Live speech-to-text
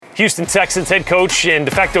Houston Texans head coach and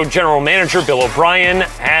de facto general manager Bill O'Brien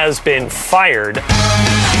has been fired.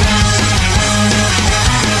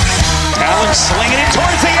 Allen slinging it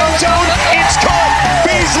towards the end zone. It's caught.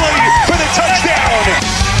 Beasley for the touchdown.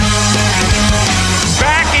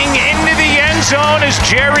 Backing into the end zone is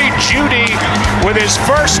Jerry Jeudy with his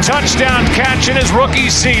first touchdown catch in his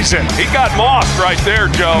rookie season. He got mossed right there,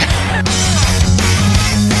 Joe.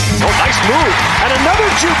 Oh, nice move. And another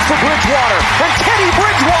juke for Bridgewater. And Teddy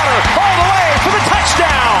Bridgewater all the way for the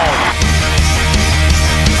touchdown.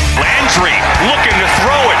 Landry looking to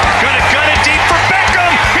throw it. Gonna gun it deep for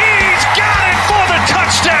Beckham. He's got it for the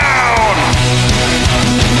touchdown.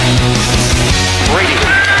 Brady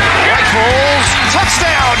rifles.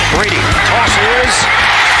 Touchdown. Brady tosses.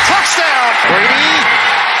 Touchdown. Brady.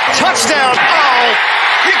 Touchdown. Oh,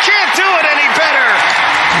 you can't do it any better.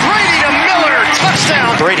 Brady to Miller.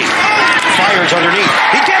 Touchdown. Brady fires underneath.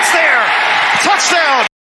 He gets there. Touchdown.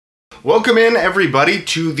 Welcome in, everybody,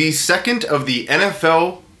 to the second of the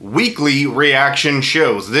NFL weekly reaction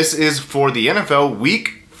shows. This is for the NFL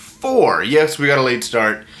Week 4. Yes, we got a late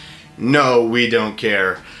start. No, we don't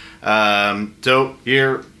care. So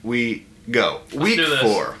here we go. Week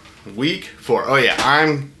 4. Week 4. Oh yeah,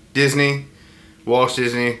 I'm Disney. Walt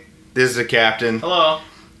Disney. This is the captain. Hello.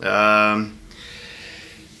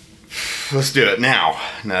 Let's do it now.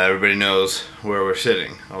 Now everybody knows where we're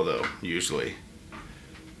sitting. Although, usually,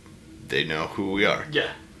 they know who we are.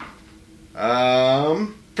 Yeah.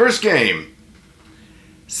 First game.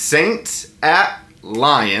 Saints at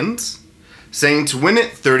Lions. Saints win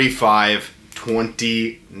it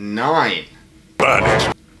 35-29.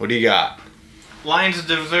 What do you got? Lions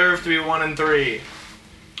deserve to be 1-3.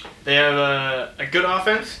 They have a good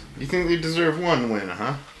offense. You think they deserve one win,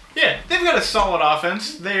 huh? Yeah, they've got a solid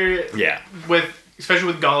offense. Yeah. Especially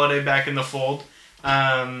with Golladay back in the fold,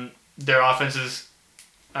 their offense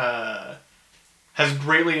has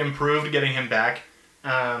greatly improved getting him back.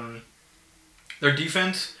 Their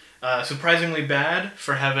defense, surprisingly bad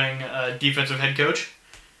for having a defensive head coach.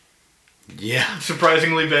 Yeah.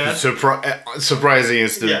 Surprisingly bad. Surprising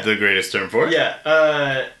is the greatest term for it.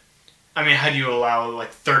 Yeah. I mean, how do you allow like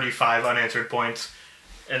 35 unanswered points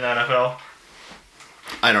in the NFL?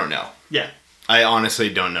 I don't know. Yeah. I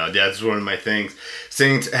honestly don't know. That's one of my things.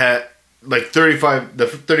 Saints had like 35. The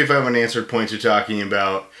 35 unanswered points you're talking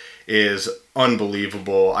about is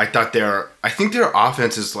unbelievable. I think their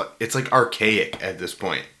offense is like archaic at this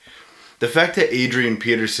point. The fact that Adrian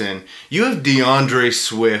Peterson, you have DeAndre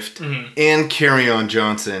Swift and Kerryon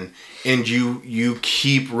Johnson, and you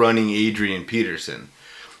keep running Adrian Peterson,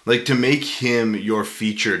 like to make him your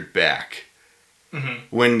featured back,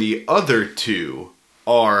 when the other two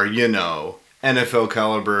are, NFL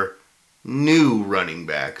caliber new running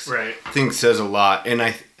backs. Right. I think says a lot.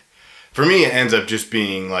 And for me, it ends up just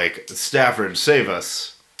being like, Stafford, save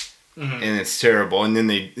us. And it's terrible. And then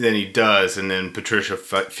he does, and then Patricia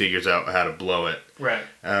figures out how to blow it. Right.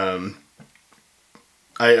 I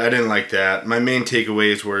didn't like that. My main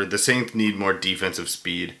takeaways were the Saints need more defensive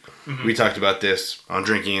speed. We talked about this on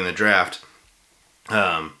Drinking in the Draft.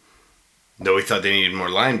 Though we thought they needed more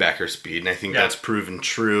linebacker speed, and I think that's proven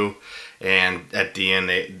true. And at the end,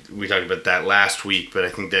 we talked about that last week, but I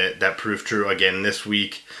think that proved true again this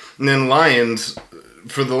week. And then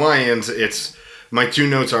for the Lions, it's my two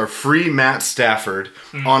notes are free Matt Stafford.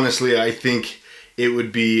 Honestly, I think it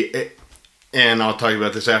would be, and I'll talk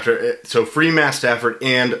about this after. So free Matt Stafford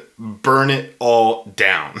and burn it all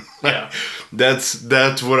down. Yeah,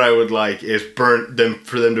 that's what I would like is for them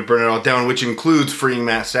to burn it all down, which includes freeing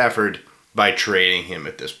Matt Stafford by trading him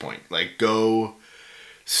at this point. Like, go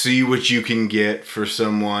see what you can get for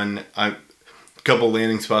someone. A couple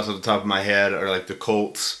landing spots off the top of my head are like the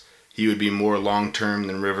Colts. He would be more long-term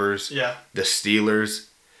than Rivers. Yeah. The Steelers.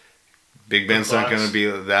 Big Ben's not going to be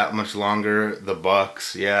that much longer. The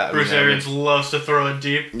Bucks. Yeah. Bruce Arians loves to throw it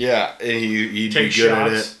deep. Yeah, and he'd be good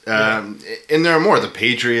shots. at it. And there are more. The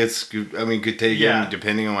Patriots, could take him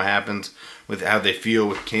depending on what happens with how they feel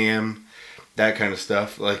with Cam. That kind of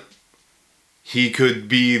stuff. Like, he could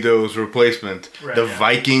be those replacement. Right, the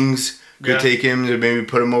Vikings could take him to maybe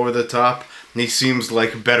put him over the top. And he seems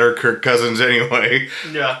like better Kirk Cousins anyway.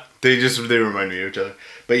 Yeah. They remind me of each other.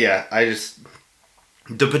 But yeah,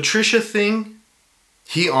 the Patricia thing,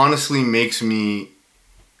 he honestly makes me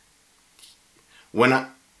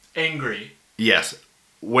angry. Yes.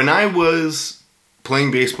 When I was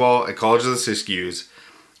playing baseball at College of the Siskiyous,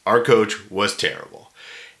 our coach was terrible.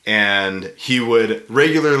 And he would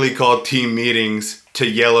regularly call team meetings to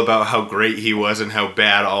yell about how great he was and how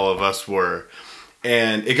bad all of us were.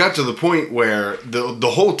 And it got to the point where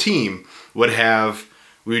the whole team would have,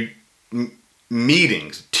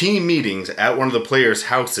 team meetings at one of the players'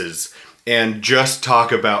 houses and just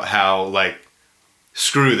talk about how, like,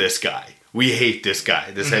 screw this guy. We hate this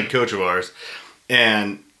guy, this head coach of ours.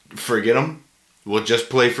 And forget him. We'll just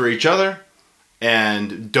play for each other.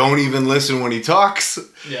 And don't even listen when he talks.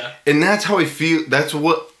 Yeah. And that's how I feel. That's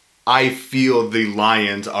what I feel the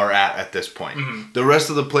Lions are at this point. The rest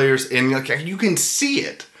of the players, and like, you can see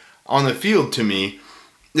it on the field to me,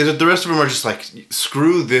 is that the rest of them are just like,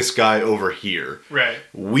 screw this guy over here. Right.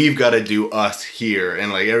 We've got to do us here.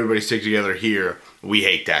 And like, everybody stick together here. We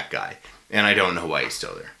hate that guy. And I don't know why he's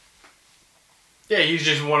still there. Yeah, he's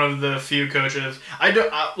just one of the few coaches.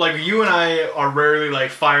 Like, you and I are rarely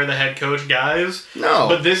like fire the head coach guys. No.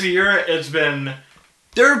 But this year it's been.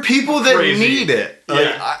 There are people that Crazy. need it. Yeah.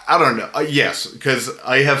 Like, I don't know. Yes, because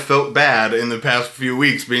I have felt bad in the past few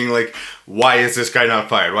weeks being like, why is this guy not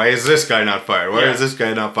fired? Why is this guy not fired? Why is this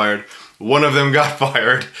guy not fired? One of them got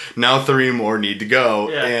fired. Now 3 more need to go.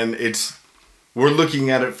 Yeah. And we're looking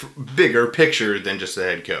at it bigger picture than just the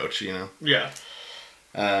head coach, you know? Yeah.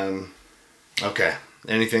 Okay.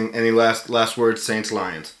 Any last words, Saints,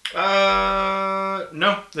 Lions?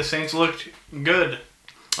 No. The Saints looked good.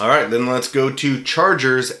 All right, then let's go to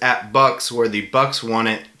Chargers at Bucks, where the Bucks won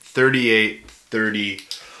it 38-31.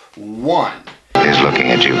 He's looking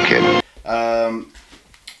at you, kid. I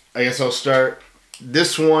guess I'll start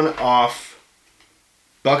this one off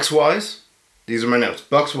Bucks-wise. These are my notes.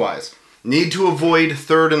 Bucks-wise. Need to avoid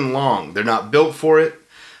 3rd and long. They're not built for it.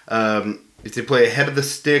 If they play ahead of the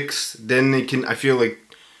sticks, then they can. I feel like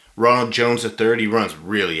Ronald Jones III, he runs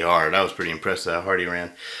really hard. I was pretty impressed with how hard he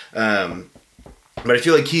ran. But I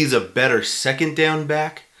feel like he's a better second down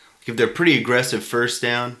back. If they're pretty aggressive first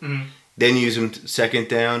down, then use him second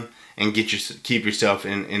down and keep yourself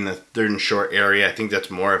in the 3rd and short area. I think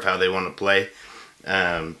that's more of how they want to play.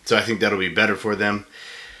 So I think that'll be better for them.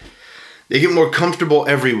 They get more comfortable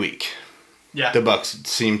every week. Yeah. The Bucks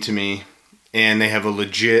seem to me, and they have a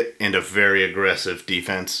legit and a very aggressive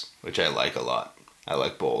defense, which I like a lot. I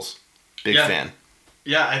like Bowles. Big fan.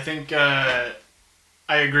 Yeah, I think I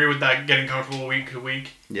agree with that, getting comfortable week to week.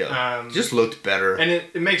 Yeah. Just looked better. And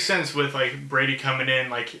it makes sense with like Brady coming in,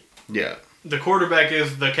 like Yeah. the quarterback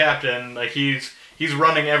is the captain, like he's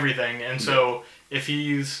running everything, and so if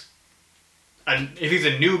he's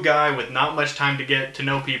a new guy with not much time to get to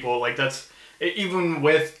know people, like that's, even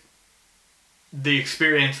with the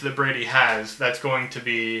experience that Brady has, it's going to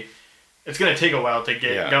take a while to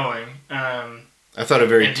get going. I thought a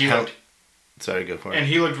very Sorry, go for it. And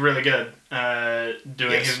he looked really good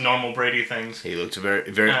doing his normal Brady things. He looked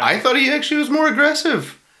very. I thought he actually was more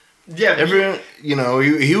aggressive. Yeah, everyone,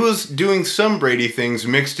 he was doing some Brady things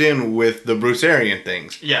mixed in with the Bruce Arian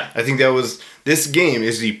things. Yeah, I think this game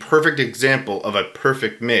is the perfect example of a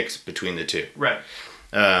perfect mix between the two. Right.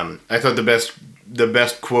 I thought the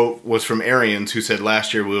best quote was from Arians, who said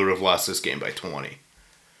last year we would have lost this game by 20.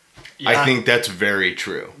 Yeah. I think that's very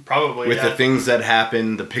true. Probably, with the things that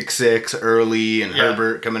happened, the pick six early and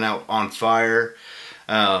Herbert coming out on fire.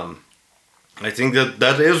 I think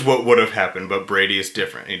that is what would have happened, but Brady is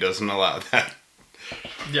different. He doesn't allow that.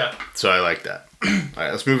 Yeah. So I like that. All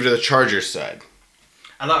right, let's move to the Chargers side.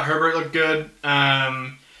 I thought Herbert looked good.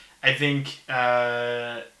 I think,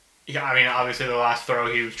 obviously the last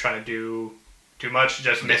throw he was trying to do too much,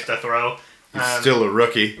 just missed a throw. He's still a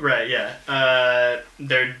rookie. Right, yeah.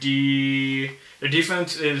 Their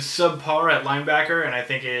defense is subpar at linebacker, and I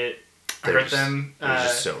think it hurt them. They're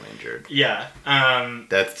just so injured. Yeah.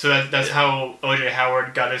 That's how O.J.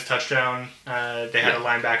 Howard got his touchdown. They had a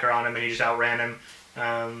linebacker on him, and he just outran him.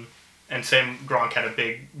 And same, Gronk had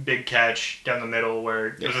a big catch down the middle where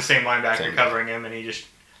it was the same linebacker covering him, and he just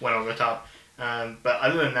went over the top. But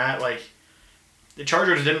other than that, like, the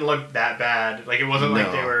Chargers didn't look that bad. Like, it wasn't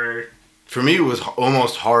like they were... For me, it was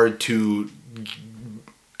almost hard to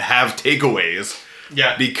have takeaways.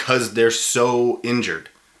 Yeah. Because they're so injured.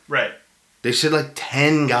 Right. They said like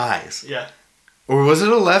 10 guys. Yeah. Or was it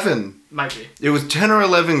 11? Might be. It was 10 or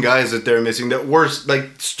 11 guys that they're missing that were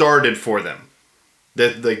like started for them.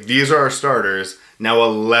 That like, these are our starters. Now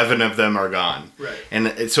 11 of them are gone. Right.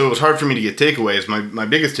 And so it was hard for me to get takeaways. My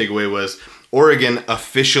biggest takeaway was Oregon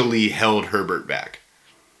officially held Herbert back.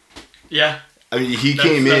 Yeah. I mean, he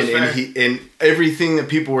came in and everything that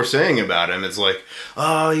people were saying about him, it's like,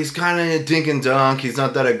 oh, he's kind of dink and dunk. He's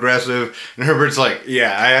not that aggressive. And Herbert's like,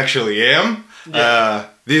 yeah, I actually am. Yeah.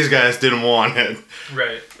 These guys didn't want it.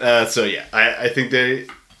 Right. So, yeah, I think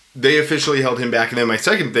they officially held him back. And then my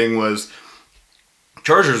second thing was,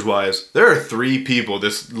 Chargers-wise, there are 3 people,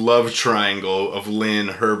 this love triangle of Lynn,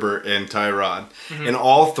 Herbert, and Tyrod. Mm-hmm. And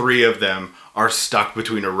all 3 of them are stuck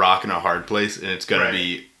between a rock and a hard place, and it's going to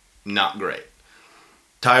be not great.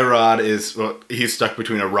 Tyrod is, well, he's stuck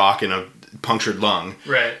between a rock and a punctured lung.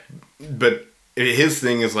 Right. But his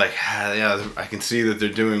thing is like, yeah, I can see that they're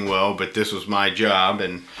doing well, but this was my job,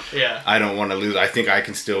 and I don't want to lose. I think I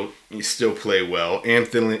can still play well.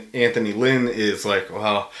 Anthony Lynn is like,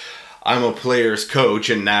 well, I'm a player's coach,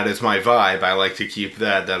 and that is my vibe. I like to keep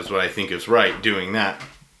that. That is what I think is right, doing that.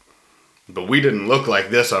 But we didn't look like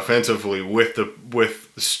this offensively with the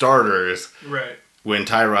starters when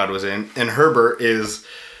Tyrod was in. And Herbert is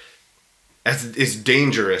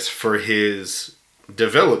dangerous for his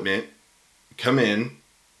development. Come in,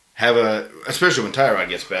 especially when Tyrod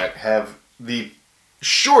gets back, have the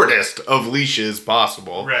shortest of leashes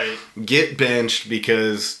possible. Right. Get benched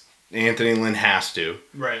because Anthony Lynn has to.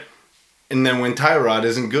 Right. And then when Tyrod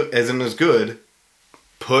isn't as good,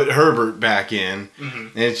 put Herbert back in. Mm-hmm.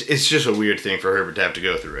 And it's just a weird thing for Herbert to have to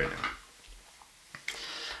go through right now.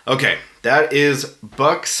 Okay, that is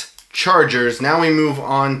Bucks Chargers. Now we move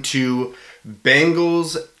on to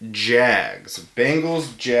Bengals Jags. The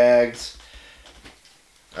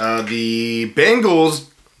Bengals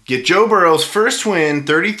get Joe Burrow's first win,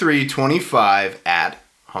 33-25 at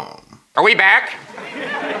home. Are we back?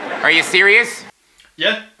 Are you serious?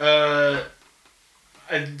 Yeah. I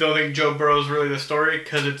don't think Joe Burrow's really the story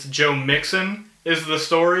because it's Joe Mixon is the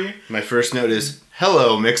story. My first note is,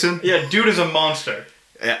 hello, Mixon. Yeah, dude is a monster.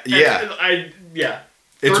 Yeah.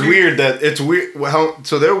 It's weird that it's weird. Well,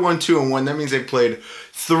 so they're 1-2-1. That means they played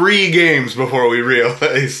 3 games before we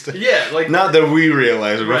realized. Yeah, like not that we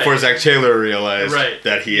realized, but before Zach Taylor realized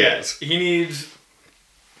that he is. He needs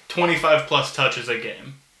 25 plus touches a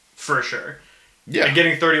game for sure. Yeah, and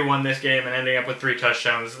getting 31 this game and ending up with 3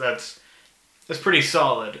 touchdowns. That's pretty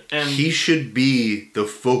solid. And he should be the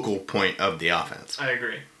focal point of the offense. I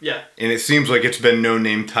agree. Yeah. And it seems like it's been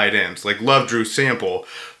no-name tight ends. Like, love Drew Sample,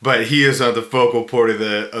 but he is not the focal point of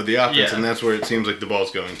the offense, and that's where it seems like the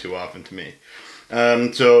ball's going too often to me.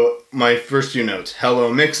 So, my first 2 notes.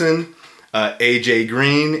 Hello, Mixon. AJ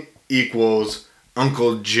Green equals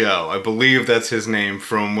Uncle Joe. I believe that's his name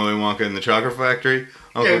from Willy Wonka and the Chocolate Factory.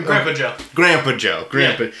 Grandpa Joe. Grandpa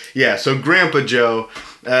Joe. Yeah, so Grandpa Joe.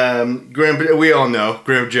 We all know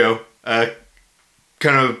Grandpa Joe.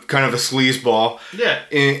 Kind of a sleazeball. Yeah.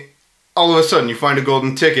 And all of a sudden, you find a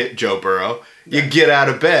golden ticket, Joe Burrow. You get out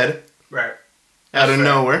of bed. Right. Out of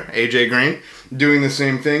nowhere, AJ Green doing the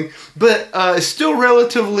same thing, but still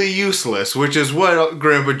relatively useless, which is what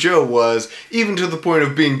Grandpa Joe was, even to the point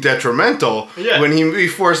of being detrimental when he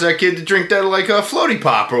forced that kid to drink that like a floaty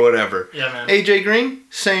pop or whatever. Yeah, man. AJ Green,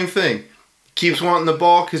 same thing. Keeps wanting the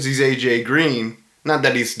ball because he's AJ Green. Not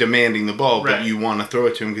that he's demanding the ball, but you want to throw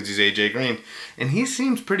it to him because he's AJ Green. And he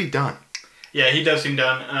seems pretty done. Yeah, he does seem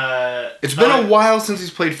done. It's been a while since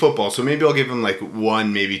he's played football, so maybe I'll give him like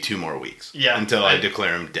 1, maybe 2 more weeks. Yeah, until I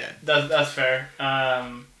declare him dead. That's fair.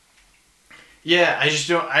 Yeah, I just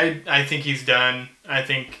don't. I think he's done. I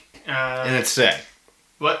think. And it's sad.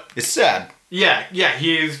 What? It's sad. Yeah.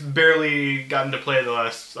 He's barely gotten to play the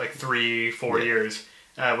last like 3-4 years,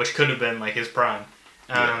 which could have been like his prime.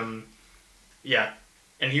 Yeah.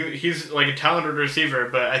 And he's like a talented receiver,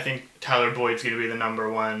 but I think Tyler Boyd's going to be the number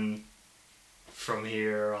 1 from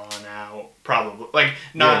here on out, probably. Like,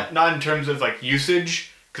 not in terms of, like,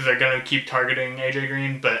 usage, because they're going to keep targeting AJ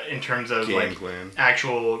Green, but in terms of,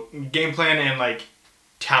 actual game plan and, like,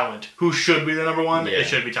 talent. Who should be the number 1? Yeah. It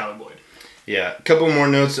should be Tyler Boyd. Yeah. A couple more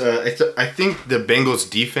notes. I think the Bengals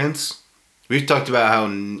defense, we've talked about how,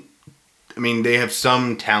 I mean, they have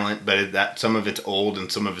some talent, but some of it's old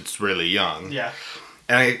and some of it's really young. Yeah.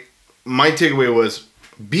 And my takeaway was,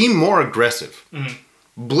 be more aggressive. Mm-hmm.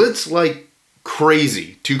 Blitz like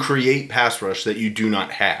crazy to create pass rush that you do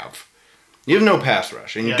not have. You have no pass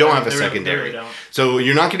rush, and you don't have a secondary. So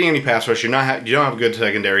you're not getting any pass rush. You don't have a good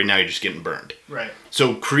secondary. Now you're just getting burned. Right.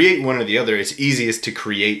 So create one or the other. It's easiest to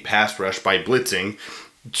create pass rush by blitzing.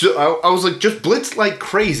 So I was like, just blitz like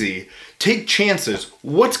crazy. Take chances.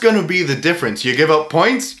 What's going to be the difference? You give up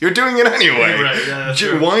points? You're doing it anyway. Right. Yeah, that's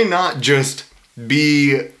true. Why not just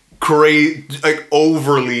be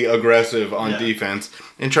overly aggressive on defense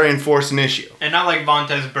and try and force an issue? And not like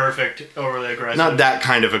Vontaze Burfict overly aggressive. Not that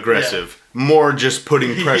kind of aggressive. Yeah. More just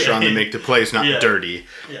putting pressure on to make the plays, not dirty.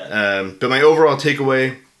 Yeah. But my overall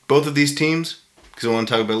takeaway, both of these teams, because I want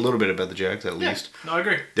to talk a little bit about the Jags at least. No, I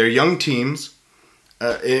agree. They're young teams.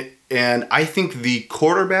 And I think the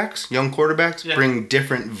young quarterbacks, bring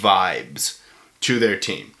different vibes to their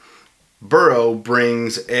team. Burrow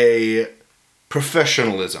brings a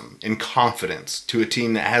professionalism and confidence to a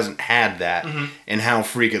team that hasn't had that in how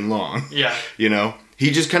freaking long. Yeah. You know? he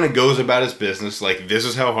just kind of goes about his business like, this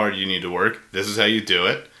is how hard you need to work. This is how you do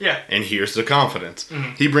it. Yeah. And here's the confidence.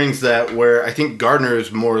 Mm-hmm. He brings that where I think Gardner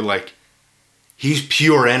is more like, he's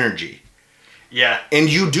pure energy. Yeah. And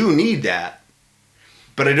you do need that.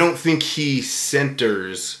 But I don't think he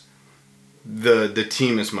centers the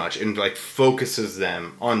team as much and like focuses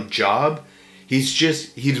them on job.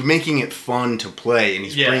 He's making it fun to play and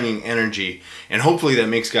he's bringing energy. And hopefully that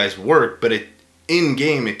makes guys work. But in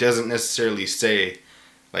game, it doesn't necessarily say,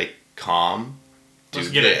 like, calm. Let's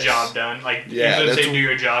get a job done. Like, he doesn't say do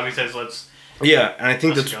your job. He says let's. Yeah, and I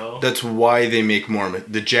think that's why they make more.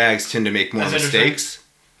 The Jags tend to make more mistakes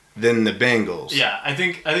than the Bengals. Yeah, I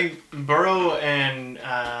think Burrow and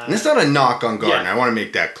it's not a knock on Gardner. I want to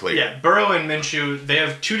make that clear. Yeah, Burrow and Minshew, they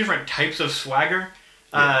have two different types of swagger.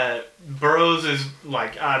 Burrow's is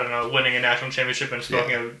like, I don't know, winning a national championship and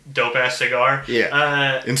smoking a dope ass cigar.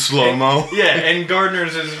 Yeah. In slow mo. And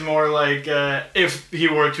Gardner's is more like, if he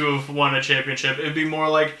were to have won a championship, it'd be more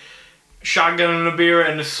like shotgunning a beer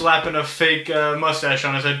and slapping a fake mustache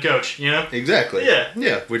on his head coach, you know? Exactly. Yeah.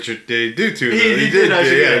 Yeah, which they do too. He did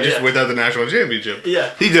actually, just without the national championship.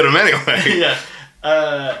 Yeah. He did them anyway.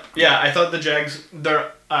 I thought the Jags,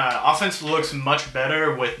 their offense looks much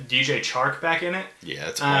better with DJ Chark back in it. Yeah,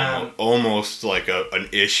 it's almost like an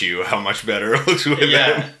issue how much better it looks with him.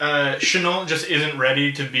 Shenault just isn't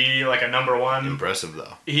ready to be like a number one. Impressive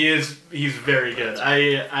though. He's very good.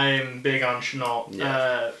 I'm big on Shenault.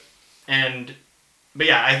 Yeah. But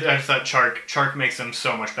I thought Chark makes them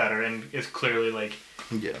so much better and is clearly like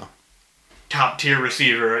top tier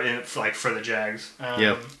receiver for the Jags.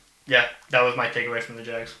 Yeah, that was my takeaway from the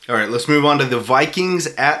Jags. All right, let's move on to the Vikings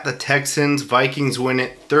at the Texans. Vikings win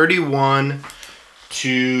it 31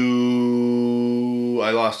 to...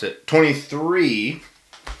 I lost it. 23.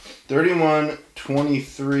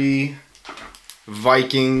 31-23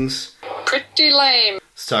 Vikings. Pretty lame.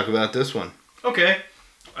 Let's talk about this one. Okay.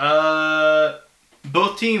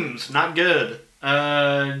 Both teams, not good.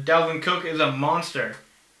 Dalvin Cook is a monster.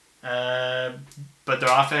 But their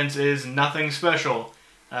offense is nothing special.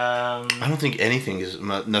 I don't think anything is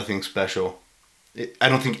nothing special. I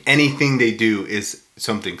don't think anything they do is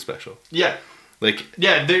something special. Yeah. Like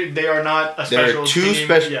they are not a special There are two team.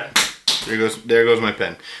 special. Yeah. There goes my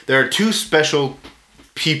pen. There are two special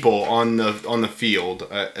people on the field,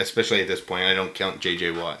 especially at this point. I don't count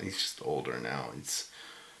J.J. Watt. He's just older now. It's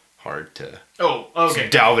hard to. Oh, okay.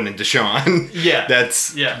 Dalvin and Deshaun. Yeah.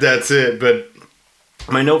 That's it. But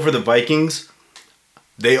my note for the Vikings,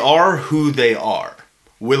 they are who they are.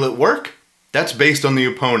 Will it work? That's based on the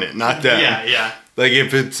opponent, not them. Yeah. Like,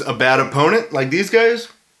 if it's a bad opponent, like these guys,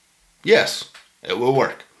 yes, it will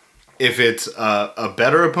work. If it's a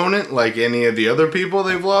better opponent, like any of the other people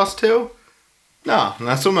they've lost to, no,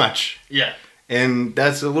 not so much. Yeah. And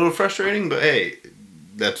that's a little frustrating, but hey,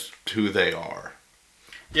 that's who they are.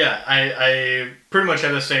 Yeah, I pretty much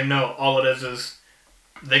have the same note. All it is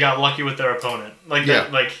they got lucky with their opponent.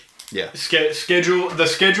 Schedule. The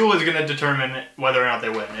schedule is going to determine whether or not they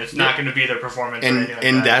win. It's not going to be their performance or anything like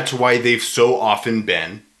that. That's why they've so often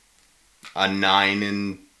been a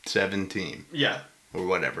 9-7 team. Yeah. Or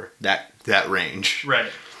whatever. That range. Right.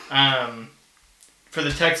 For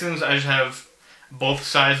the Texans, I just have both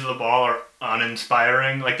sides of the ball are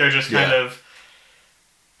uninspiring. Like, they're just kind of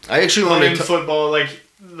I actually playing wanted to football.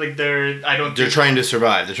 They're trying to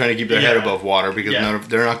survive. They're trying to keep their head above water because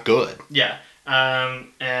they're not good. Yeah.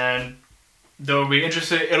 And it'll be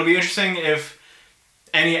interesting if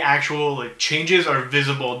any actual changes are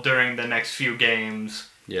visible during the next few games.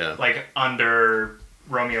 Yeah. Like under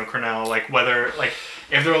Romeo Crennel, whether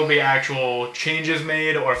if there will be actual changes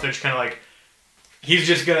made or if they're just kind of he's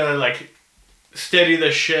just gonna steady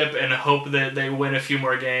the ship and hope that they win a few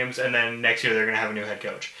more games and then next year they're gonna have a new head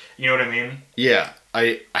coach. You know what I mean? Yeah.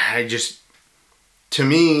 I just. To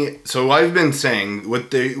me, so I've been saying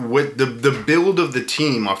with the build of the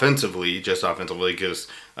team offensively, because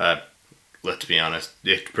let's be honest,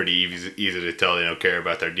 it's pretty easy to tell they don't care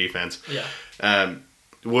about their defense. Yeah.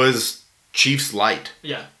 Was Chiefs light.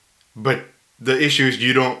 Yeah. But the issue is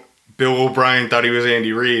Bill O'Brien thought he was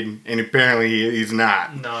Andy Reid, and apparently he's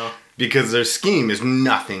not. No. Because their scheme is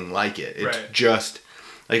nothing like it. It's right. just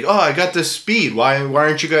I got this speed. Why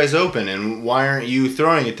aren't you guys open? And why aren't you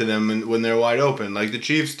throwing it to them when they're wide open like the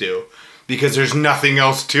Chiefs do? Because there's nothing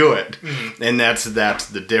else to it. Mm-hmm. And that's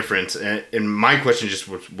the difference. And my question is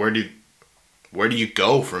just where do you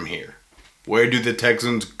go from here? Where do the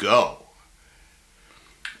Texans go?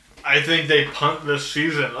 I think they punt this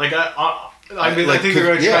season. I think they're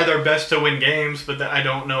going to try their best to win games, but I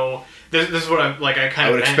don't know. This is what I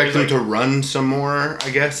would expect them to run some more,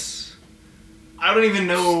 I guess. I don't even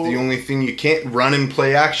know. The only thing you can't run and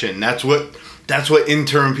play action. That's what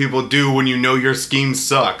interim people do when you know your scheme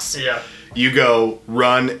sucks. Yeah. You go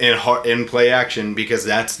run and play action because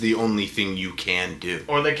that's the only thing you can do.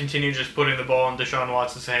 Or they continue just putting the ball in Deshaun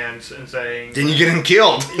Watson's hands and saying... Then you get him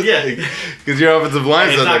killed. Yeah. Because your offensive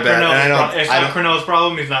line's it's not that bad. It's not Cornell's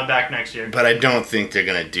problem. He's not back next year. But I don't think they're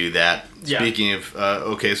going to do that. Yeah. Speaking of...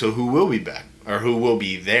 okay, so who will be back? Or who will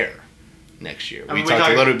be there next year? We talked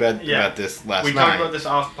talked a little bit about this last night. We talked about this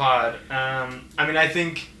off pod. I mean, I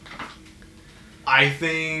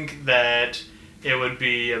think that it would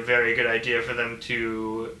be a very good idea for them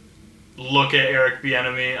to look at Eric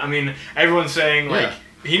Bieniemy. I mean, everyone's saying, like,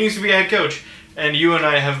 he needs to be a head coach. And you and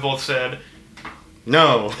I have both said...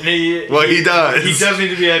 No. He does. He does need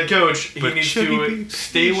to be a head coach. He But needs should to he be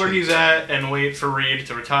stay where he's at and wait for Reed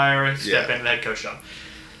to retire, step into the head coach job.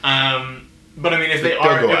 But I mean, if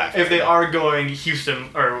they are going Houston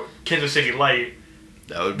or Kansas City light,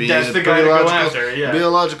 that would be that's the guy to go after. Yeah, be a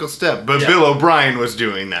logical step. But Yeah. Bill O'Brien was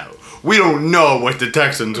doing that. We don't know what the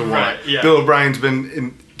Texans want. Right, yeah. Bill O'Brien's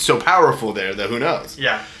been so powerful there that who knows.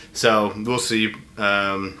 Yeah. So we'll see.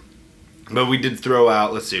 But we did throw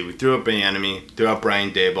out. Let's see. We threw out Bieniemy, threw out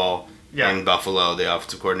Brian Daboll in Buffalo, the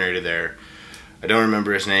offensive coordinator there. I don't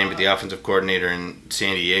remember his name, but the offensive coordinator in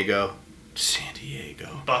San Diego,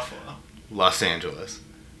 Buffalo, Los Angeles.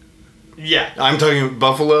 Yeah. I'm talking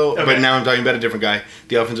Buffalo, Okay. but now I'm talking about a different guy.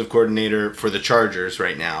 The offensive coordinator for the Chargers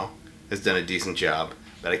right now has done a decent job,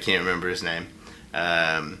 but I can't remember his name.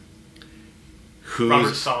 Robert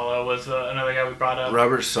Saleh was another guy we brought up.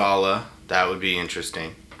 Robert Saleh. That would be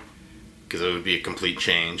interesting because it would be a complete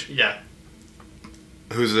change. Yeah.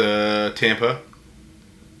 Who's Tampa?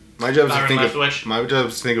 My job is Byron to think Leftwich. of my job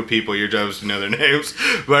is to think of people. Your job is to know their names.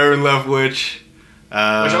 Byron Leftwich.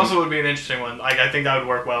 Which also would be an interesting one. Like, I think that would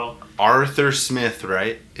work well. Arthur Smith,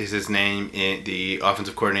 right, is his name, the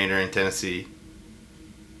offensive coordinator in Tennessee.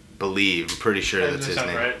 I'm pretty sure that's his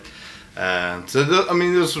name. Right.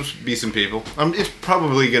 Those would be some people. It's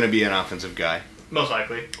probably going to be an offensive guy. Most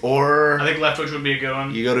likely. Or I think Leftwich would be a good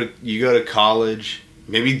one. you go to college.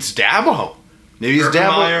 Maybe it's Dabo. Maybe it's Urban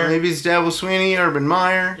Dabo. Meyer. Maybe it's Dabo Sweeney, Urban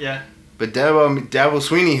Meyer. Yeah. But Dabo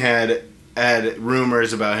Sweeney had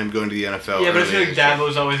rumors about him going to the NFL. Yeah, but I feel like earlier this year.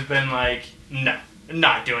 Dabo's always been like, no,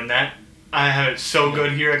 not doing that. I have it so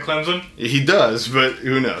good here at Clemson. He does, but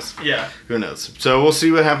who knows? Yeah. Who knows? So we'll see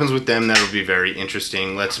what happens with them. That'll be very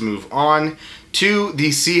interesting. Let's move on to the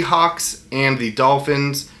Seahawks and the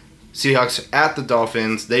Dolphins. Seahawks at the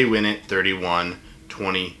Dolphins. They win it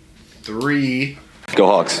 31-23. Go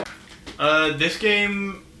Hawks. This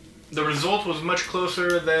game, the result was much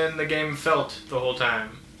closer than the game felt the whole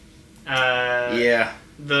time. Yeah.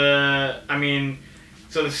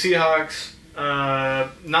 So the Seahawks,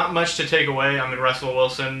 not much to take away. I mean, Russell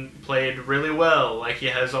Wilson played really well, like he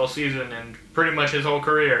has all season and pretty much his whole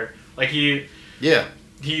career. Like he looked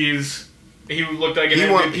like an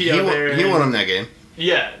MVP out there. He won him that game.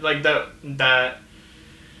 Yeah, like that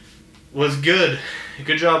was good.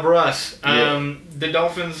 Good job, Russ. Yeah. The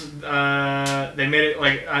Dolphins, they made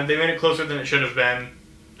it closer than it should have been.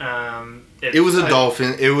 It was a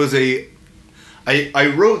Dolphin. It was a. I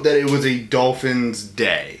wrote that it was a Dolphins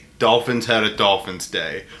day. Dolphins had a Dolphins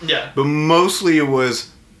day. Yeah. But mostly it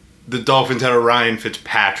was the Dolphins had a Ryan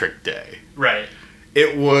Fitzpatrick day. Right.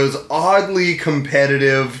 It was oddly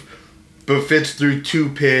competitive, but Fitz threw 2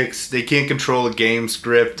 picks. They can't control a game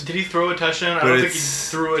script. Did he throw a touchdown? I But don't think he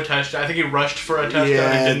it's- threw a touchdown. I think he rushed for a touchdown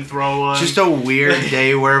Yeah. and didn't throw one. Just a weird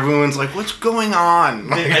day where everyone's like, what's going on?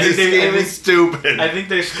 Like, this game is stupid. I think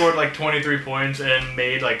they scored like 23 points and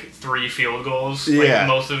made like 3 field goals. Yeah. Like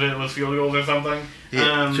most of it was field goals or something.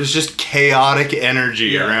 Yeah, just chaotic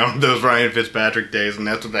energy Yeah. around those Ryan Fitzpatrick days, and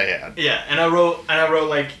that's what they had. Yeah, and I wrote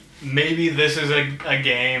like maybe this is a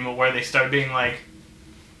game where they start being like,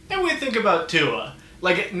 and we think about Tua.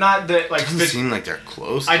 Like not that like Doesn't seem like they're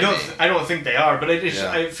close. I to don't me. I don't think they are, but it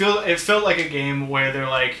Yeah. felt like a game where they're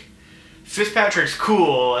like, Fitzpatrick's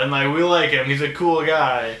cool and like we like him. He's a cool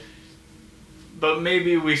guy. But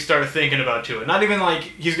maybe we start thinking about Tua. Not even like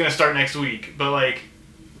he's gonna start next week, but like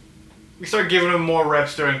we start giving him more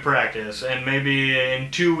reps during practice, and maybe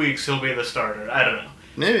in 2 weeks he'll be the starter. I don't know.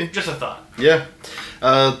 Maybe. Just a thought. Yeah.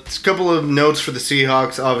 A couple of notes for the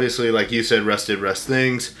Seahawks. Obviously, like you said, rest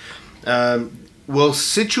things. Will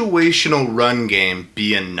situational run game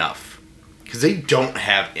be enough? Because they don't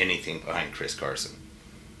have anything behind Chris Carson.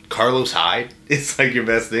 Carlos Hyde is like your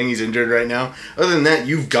best thing. He's injured right now. Other than that,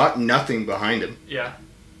 you've got nothing behind him. Yeah.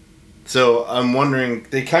 So I'm wondering,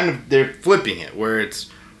 they're flipping it where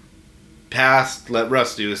it's pass, let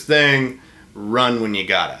Russ do his thing, run when you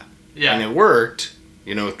gotta. Yeah. And it worked,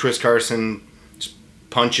 with Chris Carson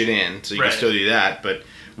punch it in, so you Right. can still do that, but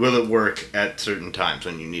will it work at certain times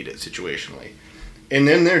when you need it situationally? And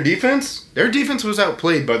then their defense was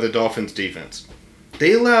outplayed by the Dolphins' defense.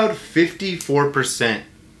 They allowed 54%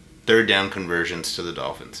 third down conversions to the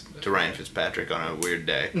Dolphins, to Ryan Fitzpatrick on a weird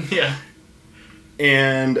day. Yeah.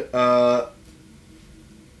 And,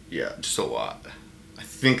 just a lot. I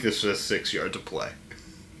think this was 6 yards of play.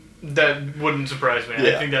 That wouldn't surprise me.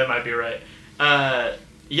 Yeah. I think that might be right.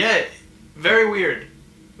 Very weird.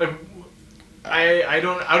 Like, I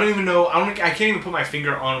don't even know. I can't even put my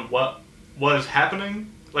finger on what was happening.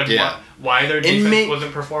 Like, Yeah. why their defense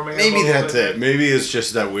wasn't performing. as Maybe well as that's they it. Maybe it's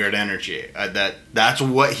just that weird energy. That's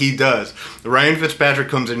what he does. Ryan Fitzpatrick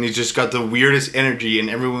comes in, he's just got the weirdest energy, and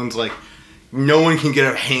everyone's like, no one can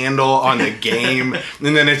get a handle on the game,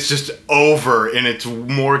 and then it's just over, and it's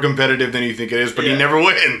more competitive than you think it is, but he Yeah. never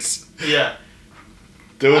wins. Yeah.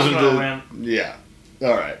 Those I don't are know, the man. yeah.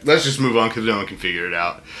 All right, let's just move on because no one can figure it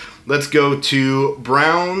out. Let's go to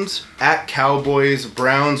Browns at Cowboys.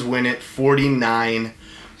 Browns win it 49-38.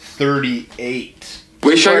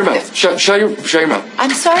 Wait, shut your mouth. Shut your mouth. I'm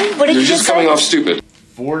sorry, what did You're you just say? coming off stupid.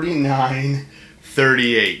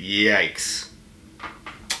 49-38. Yikes.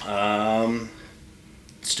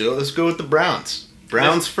 Still, let's go with the Browns.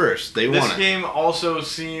 Browns first. They This won it. game also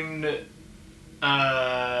seemed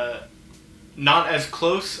not as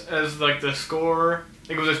close as like the score.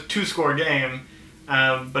 Like, it was a 2-score game,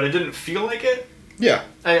 but it didn't feel like it. Yeah.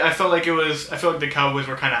 I felt like I felt like the Cowboys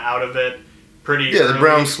were kind of out of it pretty. Yeah, the early.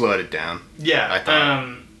 Browns slowed it down. Yeah. I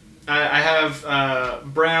thought. I have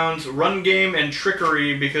Browns run game and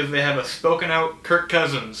trickery because they have a spoken out Kirk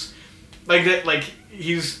Cousins. Like that. Like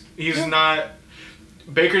he's not.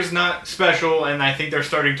 Baker's not special, and I think they're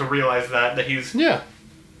starting to realize that he's Yeah.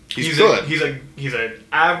 He's good. He's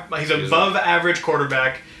above average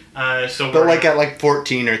quarterback. So but we're like at like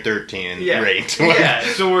 14 or 13 rate. yeah.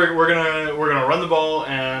 So we're gonna run the ball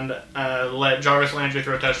and let Jarvis Landry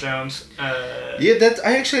throw touchdowns. Yeah,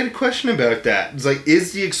 I actually had a question about that. It's like,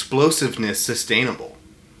 is the explosiveness sustainable?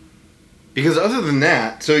 Because other than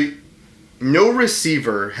that, so no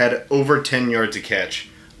receiver had over 10 yards a catch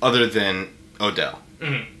other than Odell.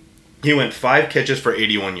 Mhm. He went 5 catches for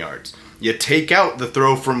 81 yards. You take out the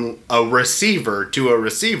throw from a receiver to a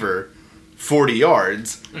receiver, 40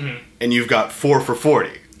 yards, and you've got 4 for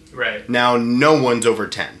 40. Right. Now no one's over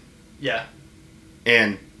 10. Yeah.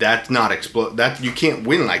 And that's not that you can't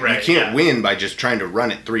win like Right, you can't yeah. win by just trying to run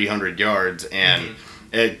it 300 yards and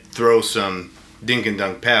throw some dink and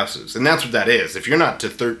dunk passes. And that's what that is. If you're not to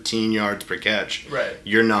 13 yards per catch, Right.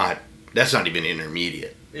 you're not. That's not even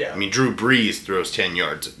intermediate. Yeah. I mean, Drew Brees throws 10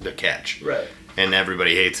 yards the catch, Right. and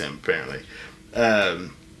everybody hates him apparently.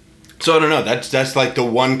 So I don't know. That's like the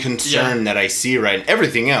one concern that I see right.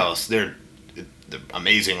 Everything else, they're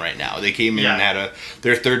amazing right now. They came in and had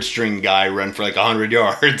their third string guy run for like 100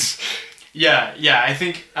 yards. Yeah.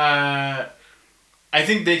 I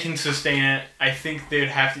think they can sustain it. I think they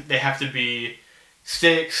have to be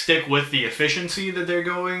stick with the efficiency that they're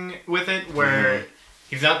going with it, where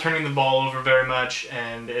he's not turning the ball over very much,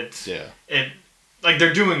 and like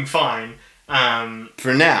they're doing fine.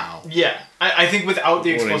 For now. Yeah, I think without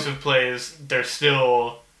the explosive plays, they're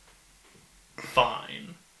still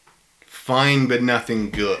fine. Fine, but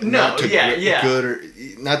nothing good. No, not to good or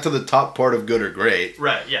not to the top part of good or great.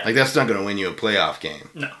 Right. Yeah. Like that's not going to win you a playoff game.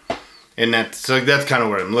 No. And that's kind of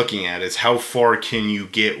what I'm looking at is how far can you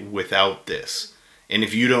get without this, and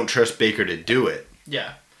if you don't trust Baker to do it.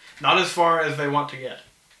 Yeah. Not as far as they want to get.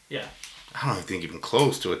 Yeah. I don't think even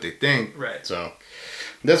close to what they think. Right. So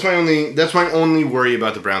that's my only worry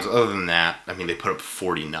about the Browns. Other than that, I mean, they put up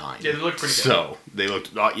 49. Yeah, they looked pretty good. So they looked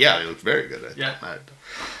very good. Yeah.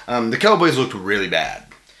 The Cowboys looked really bad.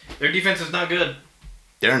 Their defense is not good.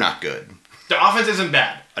 They're not good. Their offense isn't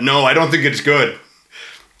bad. No, I don't think it's good.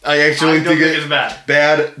 I actually don't think it's bad.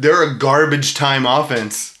 Bad. They're a garbage time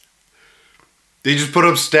offense. They just put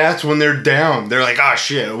up stats when they're down. They're like, oh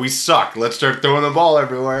shit, we suck. Let's start throwing the ball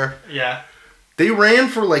everywhere. Yeah. They ran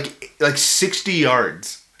for like 60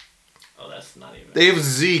 yards. Oh, that's not even. They have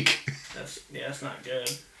Zeke. That's not good.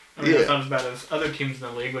 I mean, that's not as bad as other teams in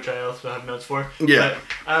the league, which I also have notes for. Yeah.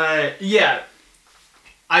 But,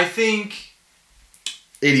 I think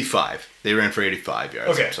 85. They ran for 85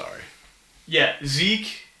 yards. Okay. I'm sorry. Yeah,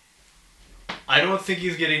 Zeke, I don't think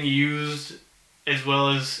he's getting used as well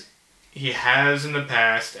as he has in the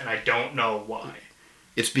past, and I don't know why.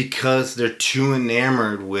 It's because they're too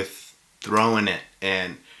enamored with throwing it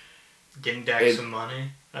and Getting Dak some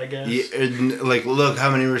money, I guess. like, look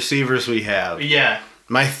how many receivers we have. Yeah.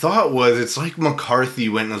 My thought was, it's like McCarthy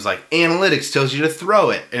went and was like, analytics tells you to throw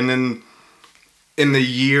it. And then in the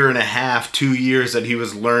year and a half, 2 years that he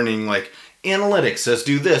was learning, like, analytics says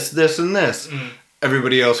do this, this, and this.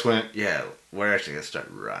 Everybody else went, yeah, we're actually going to start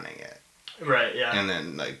running it. Right, yeah. And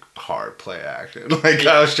then, like, hard play action. Like,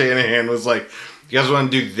 Kyle Shanahan was like, you guys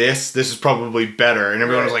want to do this? This is probably better. And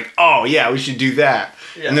everyone was like, oh, yeah, we should do that.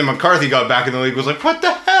 Yeah. And then McCarthy got back in the league was like, what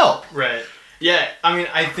the hell? Right. Yeah, I mean,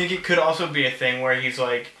 I think it could also be a thing where he's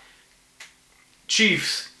like,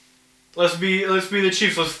 Chiefs, let's be the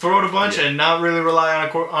Chiefs. Let's throw it a bunch and not really rely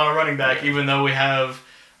on a running back, even though we have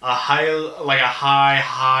a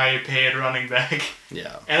high paid running back.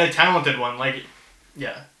 Yeah. And a talented one. Like,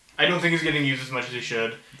 yeah. I don't think he's getting used as much as he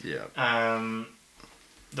should. Yeah.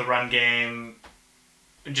 The run game,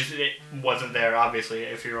 it wasn't there, obviously,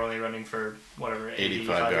 if you're only running for, whatever,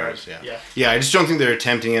 85 yards. Yeah. Yeah, I just don't think they're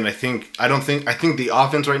attempting it. I think the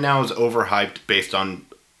offense right now is overhyped based on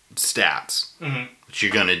stats, which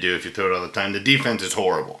you're going to do if you throw it all the time. The defense is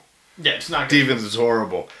horrible. Yeah, it's not good. Defense is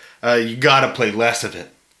horrible. You got to play less of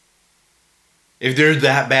it. If they're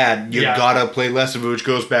that bad, you got to play less of it, which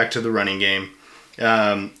goes back to the running game.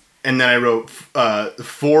 And then I wrote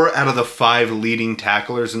 4 out of the 5 leading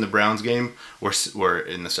tacklers in the Browns game were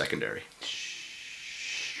in the secondary.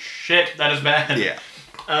 Shit, that is bad. Yeah.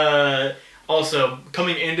 Also,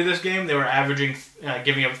 coming into this game, they were averaging,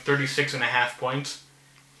 giving up 36.5 points.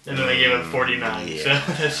 And then they gave up 49. Yeah. So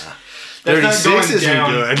that's 36 not going isn't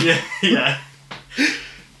down. good. Yeah.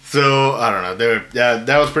 So, I don't know.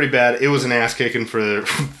 That was pretty bad. It was an ass kicking for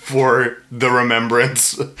the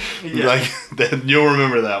remembrance. Yeah. Like, you'll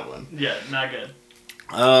remember that one. Yeah, not good.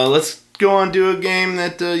 Let's go on to a game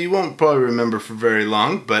that you won't probably remember for very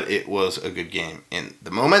long, but it was a good game in the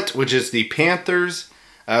moment, which is the Panthers.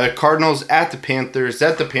 Cardinals at the Panthers.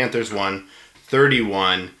 That the Panthers won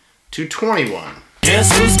 31-21.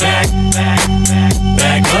 Guess who's back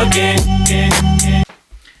again.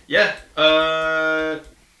 Yeah,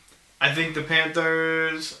 I think the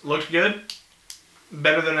Panthers looked good.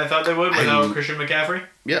 Better than I thought they would without Christian McCaffrey.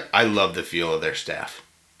 Yeah, I love the feel of their staff.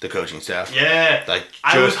 The coaching staff. Yeah.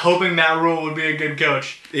 I was hoping Matt Rule would be a good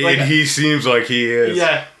coach. He seems like he is.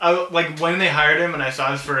 Yeah. When they hired him and I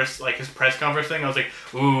saw his first, his press conference thing, I was like,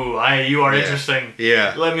 ooh, you are interesting.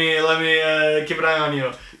 Yeah. Let me keep an eye on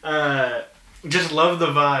you. Just love the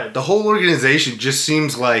vibe. The whole organization just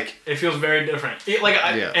seems like... It feels very different.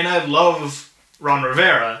 And I love Ron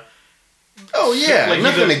Rivera. Oh, yeah.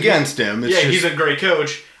 Nothing against him. It's he's a great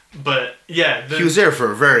coach. But, yeah. He was there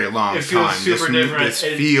for a very long time. It feels super different. This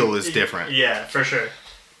feel is different. Yeah, for sure.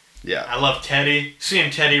 Yeah. I love Teddy.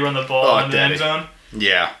 Seeing Teddy run the ball in the end zone.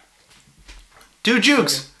 Yeah. 2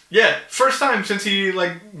 jukes. Yeah. First time since he,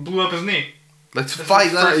 blew up his knee. Let's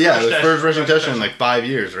fight that. Yeah, the first rushing touchdown in 5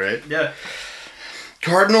 years, right? Yeah.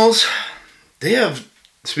 Cardinals, they have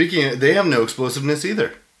no explosiveness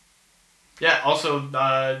either. Yeah,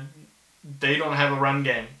 also, they don't have a run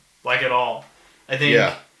game, at all. I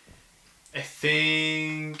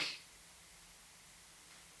think...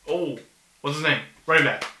 Oh, what's his name? Running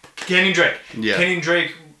back. Kenyon Drake. Yeah. Kenyon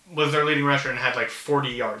Drake was their leading rusher and had 40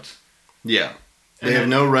 yards. Yeah. They have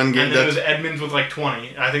no run game. And then it was Edmonds with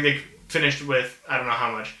 20. I think they finished with, I don't know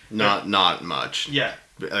how much. Not much. Yeah.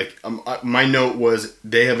 My note was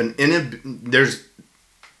they have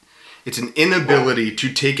it's an inability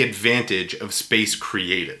to take advantage of space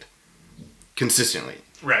created consistently.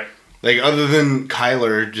 Right. Other than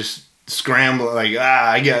Kyler just scramble,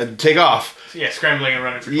 I gotta take off. Yeah, scrambling and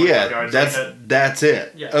running for 25 yards. That's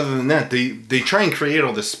it. Yeah. Other than that, they try and create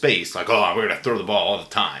all this space. We're gonna throw the ball all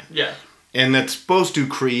the time. Yeah. And that's supposed to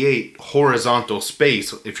create horizontal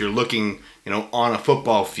space. If you're looking, on a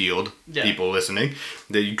football field, people listening,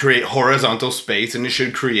 that you create horizontal space, and it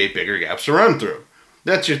should create bigger gaps to run through.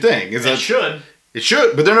 That's your thing. It should. It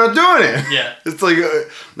should, but they're not doing it. Yeah. It's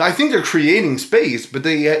I think they're creating space, but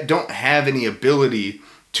they don't have any ability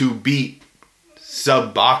to beat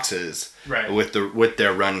sub boxes with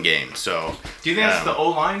their run game. So, do you think that's the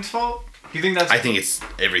O-line's fault? Do you think that's? I think it's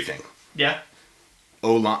everything. Yeah.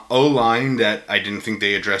 O-line that I didn't think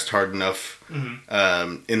they addressed hard enough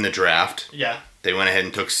in the draft. Yeah. They went ahead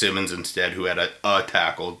and took Simmons instead, who had a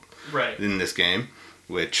tackle in this game,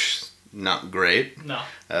 which not great. No.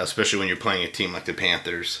 Especially when you're playing a team like the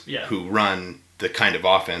Panthers, who run the kind of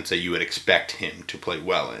offense that you would expect him to play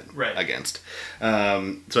well in against.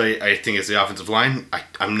 So I think it's the offensive line.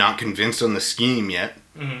 I'm not convinced on the scheme yet.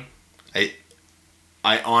 Mm-hmm.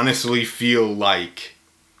 I honestly feel like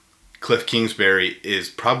Cliff Kingsbury is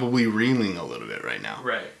probably reeling a little bit right now.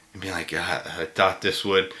 Right. And being like, I thought this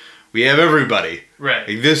would... We have everybody. Right.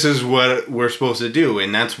 This is what we're supposed to do.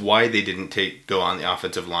 And that's why they didn't go on the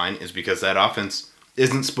offensive line, is because that offense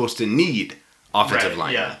isn't supposed to need offensive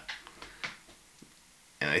line. Yeah.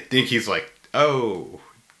 And I think he's like, oh,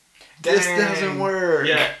 this doesn't work.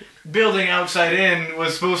 Yeah, building outside in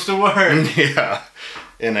was supposed to work. Yeah.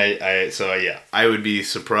 And I would be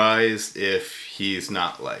surprised if he's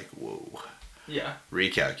not like, whoa. Yeah.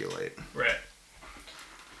 Recalculate. Right.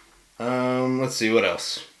 Let's see, what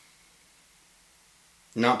else?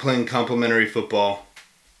 Not playing complimentary football.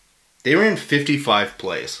 They ran 55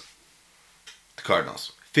 plays. The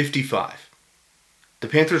Cardinals. 55. The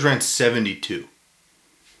Panthers ran 72.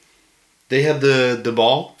 They had the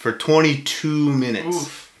ball for 22 minutes.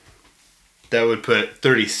 Oof. That would put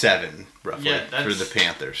 37, roughly, Yeah, for the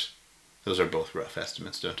Panthers. Those are both rough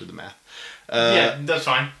estimates, don't do the math. Yeah, that's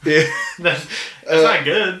fine. Yeah. That's not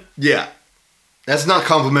good. Yeah. That's not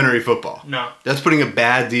complimentary football. No. That's putting a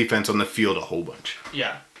bad defense on the field a whole bunch.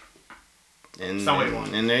 Yeah. And, That's not what you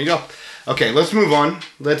want. And there you go. Okay, let's move on.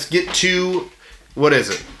 Let's get to, what is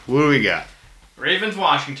it? What do we got? Ravens,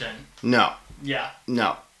 Washington. No. Yeah.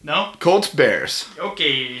 No. No? Colts, Bears.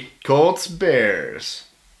 Okay. Colts, Bears.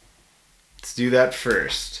 Let's do that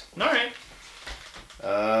first. All right.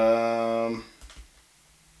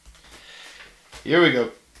 Here we go.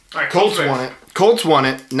 All right. Colts won it. Colts won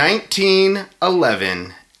it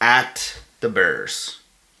 19-11 at the Bears.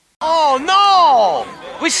 Oh no!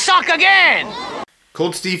 We suck again!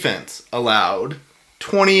 Colts defense allowed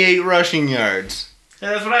 28 rushing yards.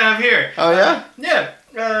 Yeah, that's what I have here. Oh, yeah? Yeah.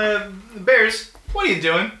 The Bears, what are you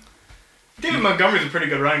doing? David Montgomery's a pretty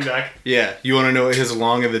good running back. Yeah. You want to know what his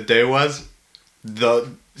long of the day was? The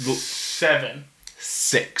 7.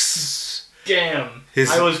 6. Damn. His-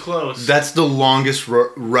 I was close. That's the longest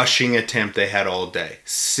rushing attempt they had all day.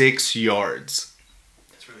 6 yards.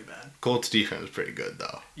 That's really bad. Colts defense was pretty good,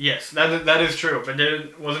 though. Yes, that is true. But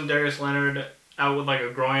wasn't Darius Leonard out with like a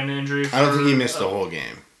groin injury? I don't think he missed the whole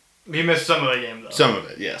game. He missed some of the game, though. Some of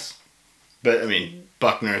it, yes. But, I mean,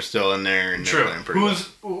 Buckner is still in there and they're True. playing pretty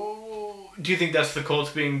well. Do you think that's the Colts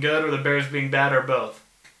being good or the Bears being bad or both?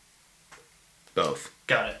 Both.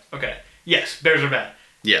 Got it. Okay. Yes, Bears are bad.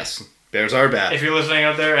 Yes. Bears are bad. If you're listening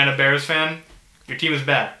out there and a Bears fan, your team is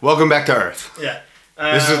bad. Welcome back to Earth. Yeah.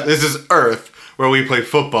 This is Earth, where we play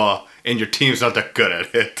football, and your team's not that good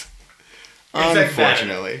at it.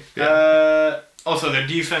 Unfortunately. Yeah. Also, their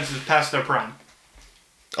defense is past their prime.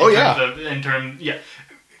 Oh, yeah. Yeah.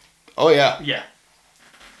 Oh, yeah. Yeah.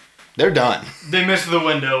 They're done. They missed the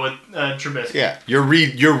window with Trubisky. Yeah. You're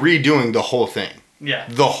redoing the whole thing. Yeah.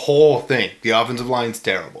 The whole thing. The offensive line's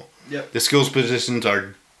terrible. Yep. The skills positions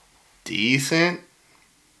are decent.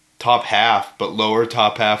 Top half, but lower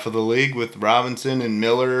top half of the league with Robinson and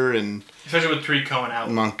Miller and Especially with Tariq Cohen out.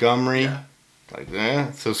 Montgomery. Yeah. Like,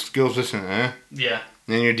 so skills position, Yeah.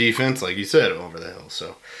 And your defense, like you said, over the hill.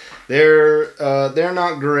 So they're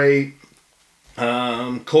not great.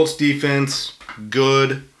 Colts defense,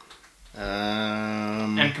 good.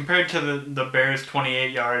 And compared to the Bears'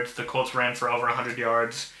 28 yards, the Colts ran for over 100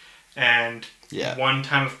 yards and one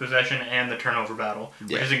time of possession and the turnover battle,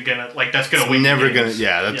 which isn't gonna that's gonna win. Never games.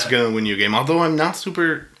 that's gonna win you a game. Although I'm not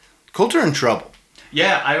super. Colts are in trouble.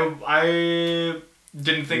 Yeah, I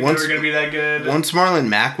didn't think they were gonna be that good. Once Marlon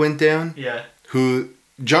Mack went down, who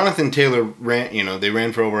Jonathan Taylor ran, they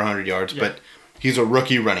ran for over 100 yards, but he's a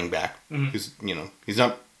rookie running back. Mm-hmm. He's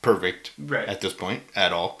not perfect at this point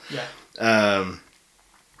at all. Yeah.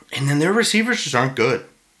 And then their receivers just aren't good.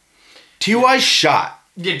 T.Y. shot.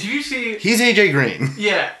 Yeah, did you see? He's A.J. Green.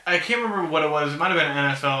 Yeah, I can't remember what it was. It might have been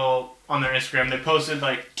NFL on their Instagram. They posted,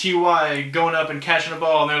 T.Y. going up and catching a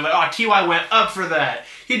ball, and they were like, oh, T.Y. went up for that.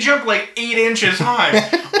 He jumped 8 inches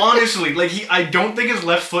high. Honestly, I don't think his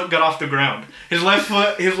left foot got off the ground. His left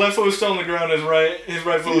foot was still on the ground, his right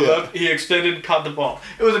foot was up. He extended, caught the ball.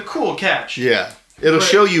 It was a cool catch. Yeah. It'll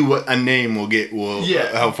show you what a name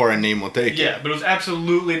how far a name will take you. Yeah, but it was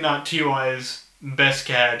absolutely not T.Y.'s best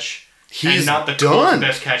catch. He's not the done.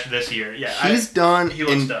 Best catch this year. Yeah, he's done. He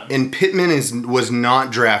looks done. And Pittman was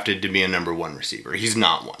not drafted to be a number 1 receiver. He's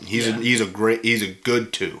not one. He's a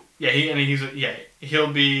good 2. Yeah,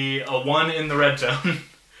 he'll be a 1 in the red zone.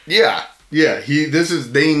 Yeah.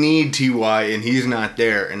 They need T.Y. and he's not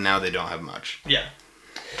there, and now they don't have much. Yeah.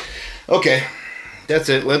 Okay. That's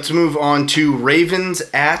it. Let's move on to Ravens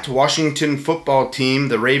at Washington football team.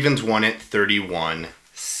 The Ravens won it 31-17.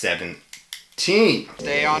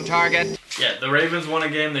 Stay on target. Yeah, the Ravens won a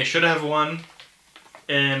game they should have won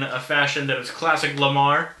in a fashion that is classic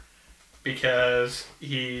Lamar because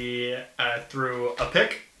he threw a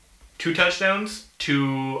pick, 2 touchdowns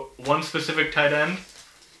to one specific tight end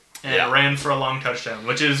and ran for a long touchdown,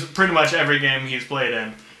 which is pretty much every game he's played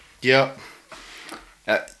in. Yep.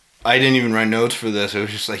 I didn't even write notes for this. It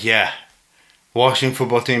was just Washington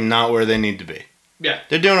football team not where they need to be. Yeah.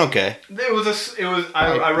 They're doing okay.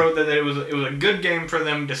 I wrote that it was a good game for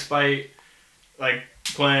them despite like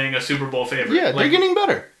playing a Super Bowl favorite. Yeah, they're getting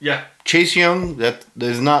better. Yeah. Chase Young that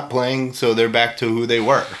is not playing, so they're back to who they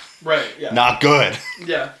were. Right. Yeah. Not good.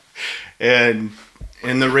 Yeah. And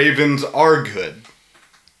the Ravens are good.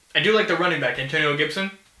 I do like the running back, Antonio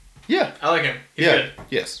Gibson. Yeah. I like him. He's good.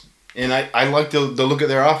 Yes. And I like the look at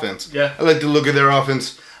their offense. Yeah. I like the look at their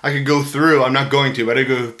offense. I could go through. I'm not going to, but I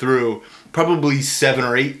go through probably 7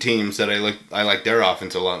 or 8 teams that I like their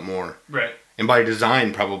offense a lot more. Right. And by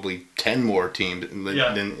design, probably 10 more teams in the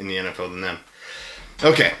NFL than them.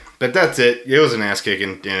 Okay, but that's it. It was an ass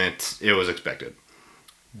kicking, and it was expected.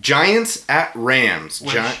 Giants at Rams.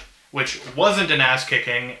 Which wasn't an ass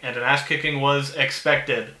kicking, and an ass kicking was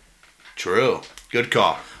expected. True. Good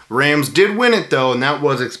call. Rams did win it though, and that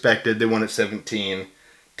was expected. They won it 17-9.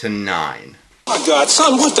 Oh my God,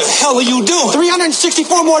 son, what the hell are you doing?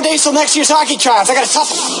 364 more days till next year's hockey tryouts. I got a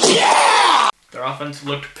tough. Yeah! Their offense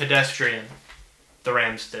looked pedestrian. The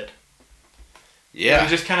Rams did. Yeah. It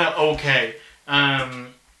was just kind of okay.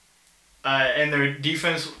 And their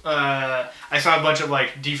defense, I saw a bunch of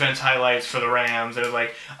like defense highlights for the Rams. It was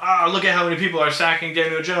like, look at how many people are sacking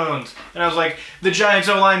Daniel Jones. And I was like, the Giants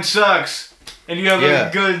O-line sucks. And you have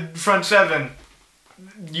a good front seven.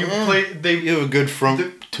 You have a good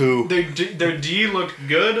front two. Their D looked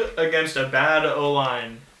good against a bad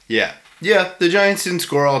O-line. Yeah. Yeah, the Giants didn't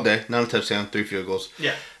score all day. Not a touchdown, 3 field goals.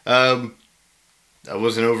 Yeah. I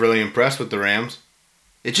wasn't overly impressed with the Rams.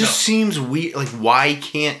 It just seems weird. Like, why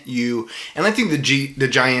can't you... And I think the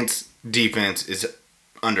Giants' defense is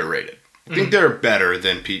underrated. I think they're better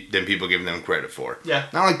than people give them credit for. Yeah.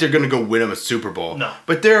 Not like they're going to go win them a Super Bowl. No.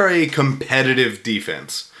 But they're a competitive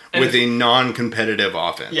defense with a non-competitive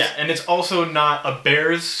offense. Yeah, and it's also not a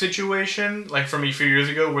Bears situation, like from a few years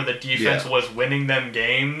ago, where the defense was winning them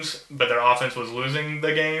games, but their offense was losing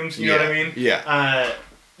the games. You know what I mean? Yeah.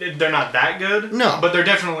 They're not that good. No. But they're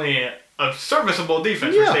definitely a serviceable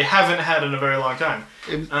defense, which they haven't had in a very long time.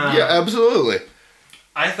 Yeah, absolutely.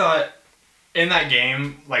 I thought in that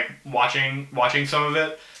game, like watching some of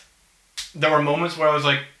it, there were moments where I was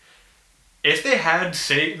like, if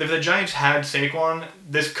the Giants had Saquon,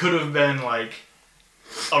 this could have been like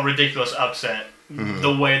a ridiculous upset.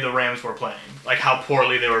 The way the Rams were playing, like how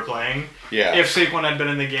poorly they were playing. Yeah. If Saquon had been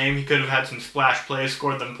in the game, he could have had some splash plays,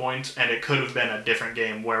 scored them points, and it could have been a different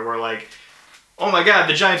game where we're like, oh my God,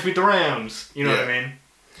 the Giants beat the Rams. You know what I mean?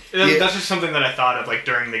 That's just something that I thought of like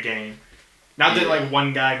during the game. Not that like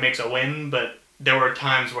one guy makes a win, but there were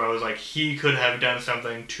times where I was like, he could have done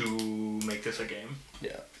something to make this a game.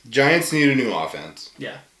 Yeah. Giants need a new offense.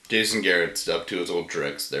 Yeah. Jason Garrett's up to his old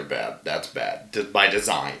tricks. They're bad. That's bad. By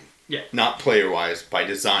design. Yeah. Not player-wise. By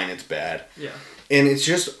design, it's bad. Yeah. And it's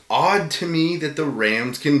just odd to me that the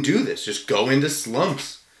Rams can do this. Just go into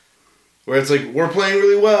slumps. Where it's like, we're playing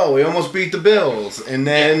really well. We almost beat the Bills. And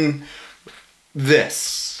then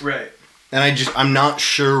this. Right. And I'm not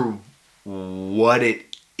sure what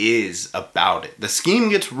it is about it. The scheme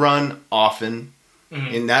gets run often.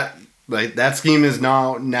 And that scheme is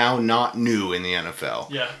now not new in the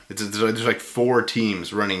NFL. Yeah. There's like 4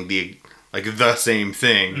 teams running the same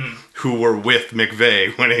thing who were with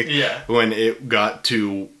McVay when it got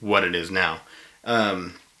to what it is now.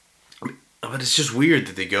 But it's just weird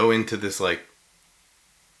that they go into this like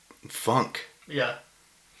funk. Yeah.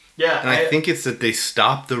 Yeah. And I think it's that they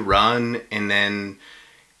stop the run and then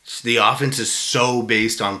the offense is so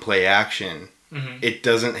based on play action. It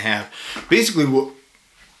doesn't have basically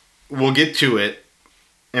we'll get to it,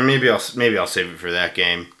 and maybe I'll save it for that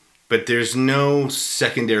game. But there's no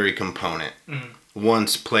secondary component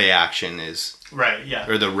once play action is right. Yeah.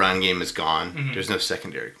 Or the run game is gone. There's no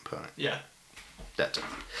secondary component. Yeah. That's it.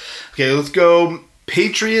 Okay, let's go.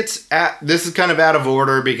 Patriots at. This is kind of out of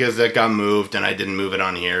order because that got moved, and I didn't move it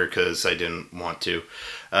on here because I didn't want to.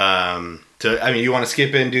 You want to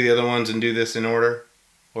skip it and do the other ones and do this in order,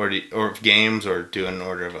 or games, or do it in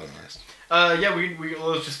order of otherwise. Yeah,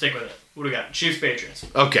 let's just stick with it. What do we got? Chiefs, Patriots.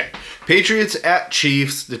 Okay. Patriots at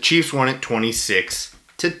Chiefs. The Chiefs won it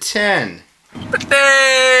 26-10.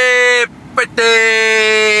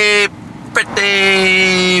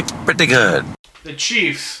 Pretty good. The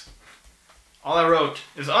Chiefs. All I wrote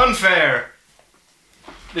is unfair.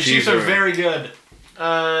 The Chiefs are very good.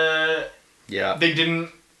 Yeah. They didn't...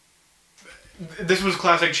 This was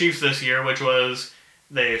classic Chiefs this year, which was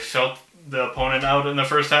they felt the opponent out in the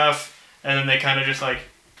first half, and then they kind of just like,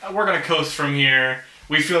 we're going to coast from here.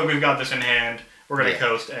 We feel like we've got this in hand. We're going to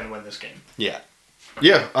coast and win this game. Yeah.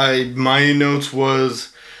 Yeah. My notes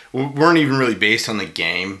weren't even really based on the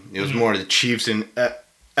game. It was more the Chiefs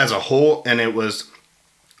as a whole, and it was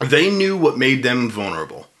they knew what made them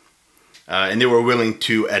vulnerable. And they were willing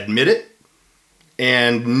to admit it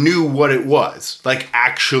and knew what it was. Like,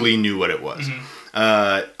 actually knew what it was.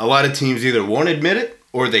 A lot of teams either won't admit it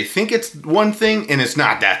or they think it's one thing and it's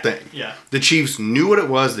not that thing. Yeah. The Chiefs knew what it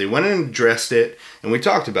was. They went and addressed it, and we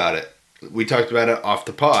talked about it. We talked about it off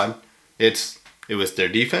the pod. It was their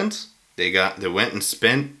defense. They went and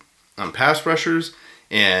spent on pass rushers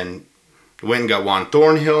and went and got Juan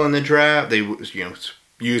Thornhill in the draft. They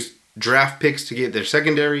used draft picks to get their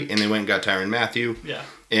secondary, and they went and got Tyrann Mathieu. Yeah.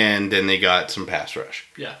 And then they got some pass rush.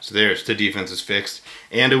 Yeah. So the defense is fixed.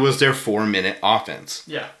 And it was their 4-minute offense.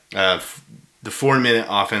 Yeah. The 4-minute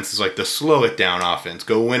offense is like the slow it down offense.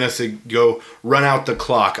 Go run out the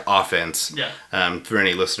clock offense. Yeah. For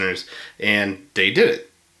any listeners. And they did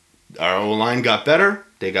it. Our O-line got better.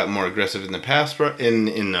 They got more aggressive in the pass in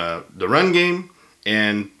the run game.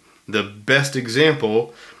 And the best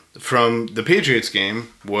example from the Patriots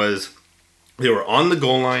game was they were on the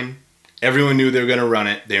goal line. Everyone knew they were going to run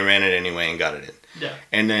it. They ran it anyway and got it in. Yeah.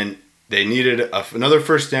 And then they needed another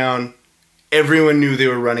first down. Everyone knew they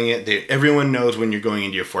were running it. Everyone knows when you're going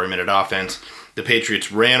into your 4-minute offense. The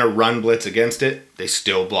Patriots ran a run blitz against it. They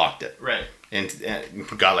still blocked it. Right. And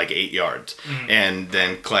got like 8 yards. Mm-hmm. And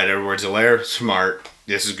then Clyde Edwards-Helaire, smart.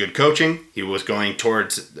 This is good coaching. He was going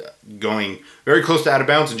very close to out of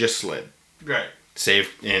bounds and just slid. Right.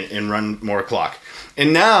 Save and run more clock.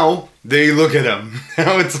 And now they look at him.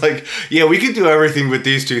 Now it's like, yeah, we could do everything with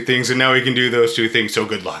these two things, and now we can do those two things, so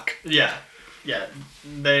good luck. Yeah. Yeah.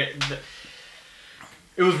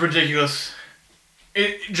 It was ridiculous.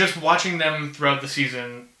 Just watching them throughout the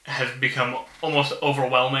season has become almost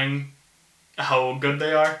overwhelming how good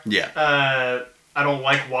they are. Yeah. I don't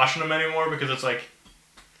like watching them anymore because it's like,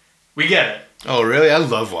 we get it. Oh, really? I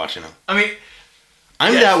love watching them. I mean,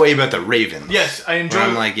 I'm that way about the Ravens. Yes, I enjoy.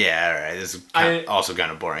 I'm like, yeah, all right, this is also kind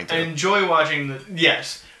of boring too. I enjoy watching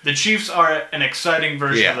the Chiefs are an exciting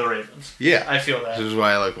version of the Ravens. Yeah. I feel that. This is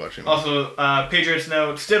why I like watching them. Also, Patriots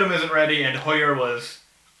note, Stidham isn't ready and Hoyer was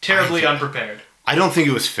terribly unprepared. I don't think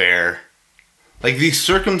it was fair. Like, these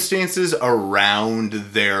circumstances around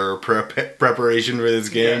their preparation for this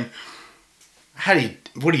game,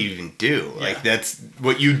 what do you even do? Yeah. Like, that's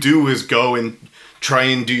what you do is go and try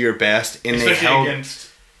and do your best, and especially against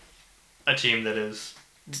a team that is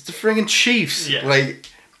it's the friggin' Chiefs. Yeah. Like,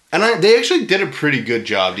 and they actually did a pretty good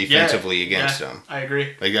job defensively against them. I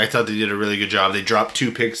agree. Like, I thought they did a really good job. They dropped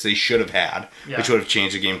 2 picks they should have had, which would have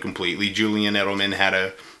changed the game completely. Julian Edelman had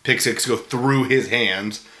a pick 6 go through his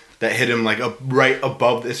hands that hit him like right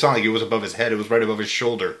above. It's not like it was above his head; it was right above his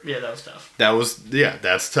shoulder. Yeah, that was tough.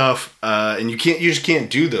 That's tough. And you just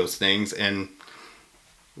can't do those things. And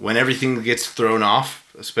when everything gets thrown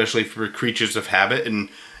off, especially for creatures of habit, and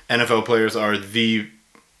NFL players are the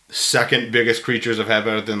second biggest creatures of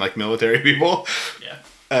habit other than like military people.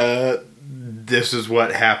 Yeah. This is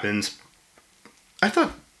what happens. I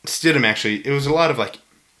thought Stidham actually, it was a lot of like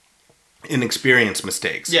inexperienced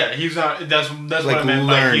mistakes. Yeah, he's not. That's like what I meant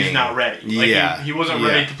by he's not ready. Like he wasn't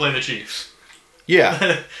ready to play the Chiefs.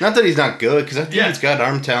 Yeah, not that he's not good, because I think he's got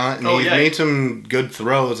arm talent and he's made some good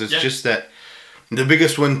throws. It's just that the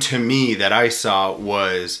biggest one to me that I saw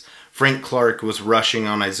was Frank Clark was rushing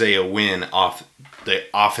on Isaiah Wynn off the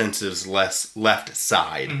offensive's left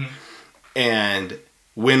side, and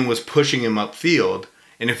Wynn was pushing him upfield.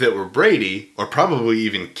 And if it were Brady or probably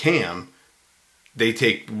even Cam, they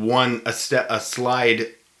take a slide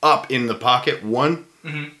up in the pocket,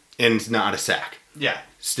 and it's not a sack. Yeah.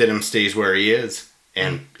 Stidham stays where he is,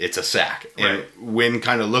 and it's a sack. And Wynn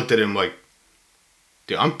kind of looked at him like,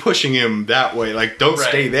 dude, I'm pushing him that way. Like, don't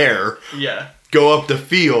stay there. Yeah. Go up the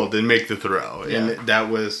field and make the throw. Yeah. And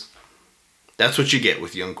that's what you get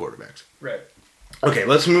with young quarterbacks. Right. Okay,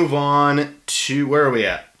 let's move on to, where are we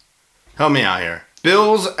at? Help me out here.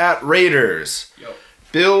 Bills at Raiders. Yep.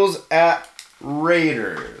 Bills at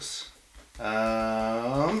Raiders.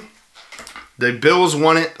 The Bills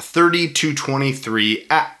won it 30-23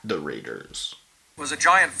 at the Raiders. It was a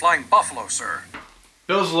giant flying buffalo, sir.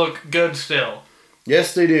 Bills look good still.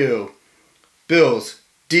 Yes, they do. Bills,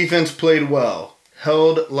 defense played well.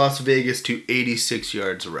 Held Las Vegas to 86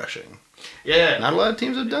 yards rushing. Yeah. Not a lot of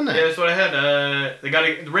teams have done that. Yeah, that's what I had.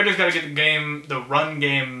 The Raiders got to get the run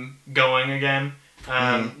game going again.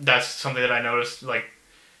 That's something that I noticed. Like,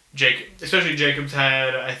 especially Jacobs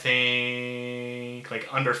had, I think, like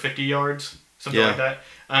under 50 yards, something like that.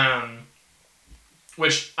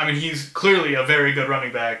 Which, I mean, he's clearly a very good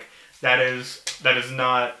running back. That's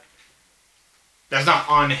not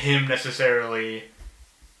on him necessarily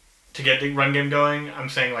to get the run game going. I'm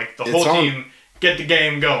saying, like, the whole team get the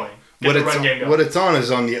game going. what the run game going. what it's on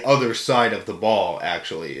is on the other side of the ball.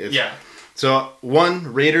 Actually, So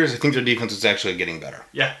Raiders. I think their defense is actually getting better.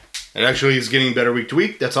 Yeah. It actually is getting better week to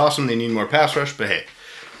week. That's awesome. They need more pass rush, but hey.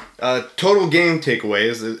 Total game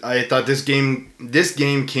takeaways. I thought this game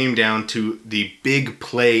came down to the big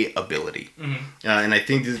play ability. And I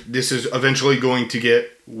think this is eventually going to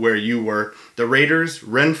get where you were. The Raiders,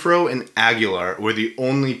 Renfro and Aguilar were the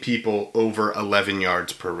only people over 11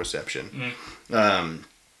 yards per reception. The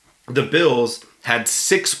Bills had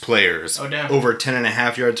 6 players over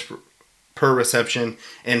 10.5 yards per reception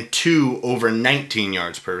and 2 over 19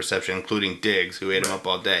 yards per reception, including Diggs, who ate him up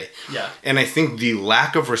all day. Yeah. And I think the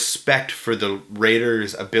lack of respect for the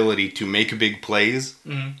Raiders' ability to make big plays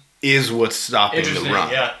is what's stopping the run.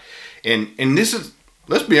 Yeah. And this is,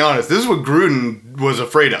 let's be honest, this is what Gruden was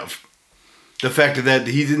afraid of. The fact that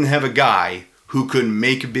he didn't have a guy who could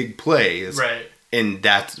make big plays. Right. And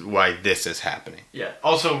that's why this is happening. Yeah.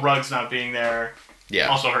 Also, Ruggs not being there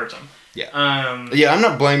also hurts him. Yeah. I'm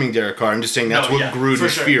not blaming Derek Carr. I'm just saying that's what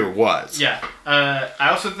Gruden's fear was. Yeah. I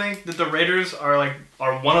also think that the Raiders are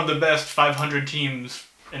one of the best 500 teams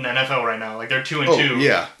in the NFL right now. Like they're 2-2.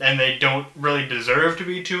 Yeah. And they don't really deserve to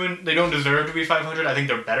be they don't deserve to be 500. I think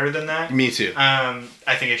they're better than that. Me too. I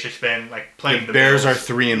think it's just been playing the Bears Bills.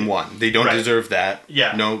 are 3-1. They don't deserve that.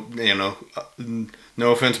 Yeah. No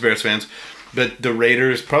offense, Bears fans, but the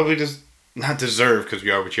Raiders probably just not deserve because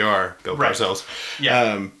we are what you are. Bill Parcells.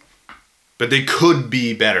 Yeah. But they could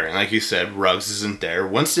be better. And like you said, Ruggs isn't there.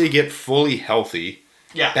 Once they get fully healthy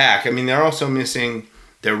back, I mean, they're also missing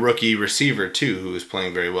their rookie receiver, too, who is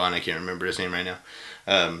playing very well, and I can't remember his name right now.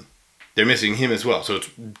 They're missing him as well. So it's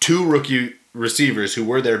 2 rookie receivers who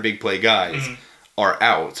were their big play guys are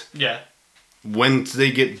out. Yeah. Once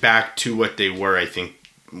they get back to what they were, I think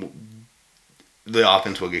the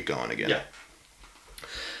offense will get going again.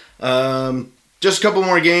 Yeah. Just a couple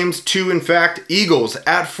more games. 2, in fact. Eagles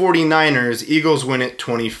at 49ers. Eagles win it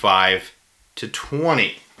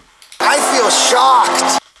 25-20. I feel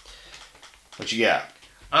shocked. What you got?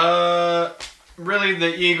 Really,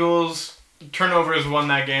 the Eagles turnovers won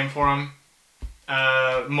that game for them.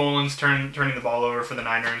 Mullins turning the ball over for the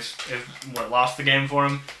Niners is what lost the game for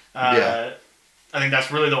them. I think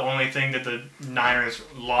that's really the only thing that the Niners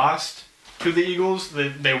lost to the Eagles.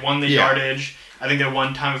 They won the yardage. I think they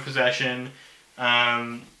won time of possession.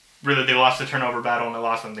 Really, they lost the turnover battle and they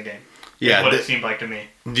lost them the game. Yeah, what it seemed like to me.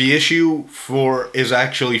 The issue is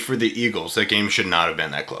actually for the Eagles. That game should not have been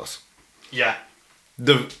that close. Yeah.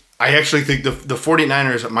 I actually think the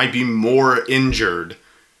 49ers might be more injured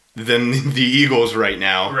than the Eagles right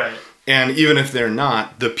now. Right. And even if they're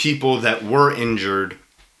not, the people that were injured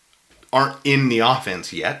aren't in the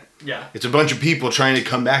offense yet. Yeah. It's a bunch of people trying to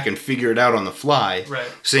come back and figure it out on the fly.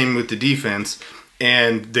 Right. Same with the defense.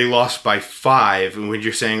 And they lost by 5. And when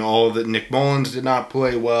you're saying, that Nick Mullins did not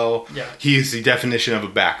play well, he is the definition of a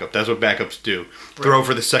backup. That's what backups do. Right. Throw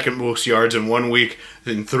for the second most yards in 1 week,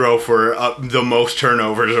 then throw for the most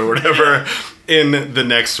turnovers or whatever in the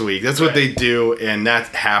next week. That's what they do, and that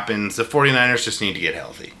happens. The 49ers just need to get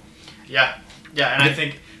healthy. Yeah. Yeah, and I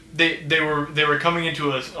think they were coming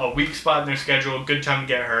into a weak spot in their schedule, good time to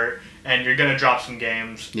get hurt, and you're going to drop some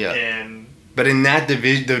games But in that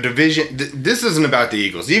division, this isn't about the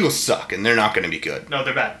Eagles. The Eagles suck, and they're not going to be good. No,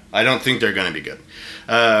 they're bad. I don't think they're going to be good.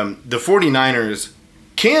 The 49ers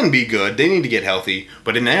can be good. They need to get healthy.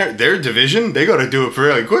 But in their division, they got to do it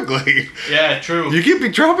fairly quickly. Yeah, true. You can't be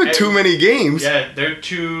dropping too many games. Yeah, they're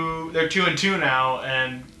 2-2 now,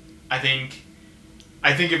 and I think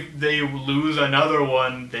if they lose another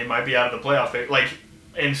one, they might be out of the playoff.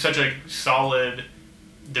 In such a solid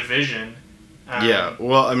division.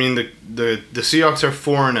 Well, I mean, the Seahawks are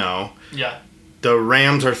 4-0. Yeah. The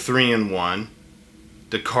Rams are 3-1.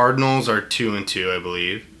 The Cardinals are 2-2, I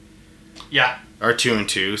believe. Yeah. Are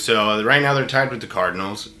 2-2. So right now they're tied with the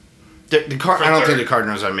Cardinals. I don't think the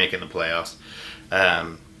Cardinals are making the playoffs.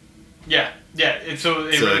 Yeah. So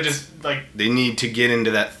it really just they need to get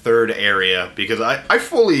into that third area because I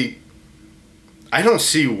don't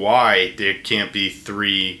see why there can't be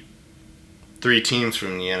three teams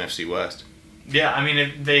from the NFC West. Yeah, I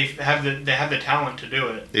mean they have the talent to do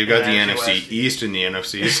it. They've got the NFC East and the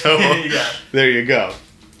NFC, so there you go.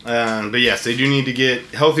 But yes, they do need to get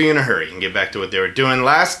healthy in a hurry and get back to what they were doing.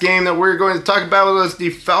 Last game that we're going to talk about was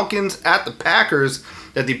the Falcons at the Packers.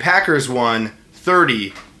 That the Packers won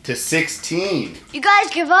 30-16. You guys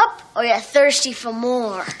give up, or you're thirsty for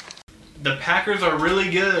more? The Packers are really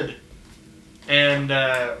good, and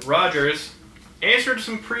Rodgers answered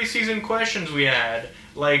some preseason questions we had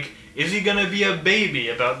Like, is he going to be a baby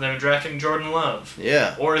about them drafting Jordan Love?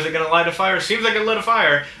 Yeah. Or is it going to light a fire? Seems like it lit a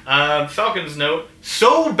fire. Falcons note,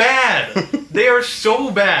 so bad. They are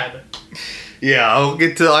so bad. Yeah, I will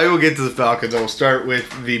get to the Falcons. I'll start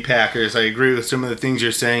with the Packers. I agree with some of the things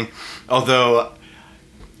you're saying. Although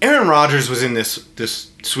Aaron Rodgers was in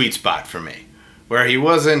this sweet spot for me, where he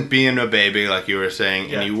wasn't being a baby like you were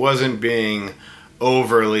saying, and he wasn't being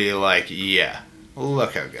overly like, yeah,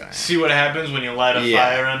 look how good I am. See what happens when you light a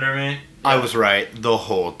fire under me? I was right the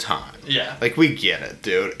whole time. Yeah. Like, we get it,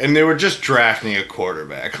 dude. And they were just drafting a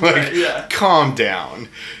quarterback. Like, calm down.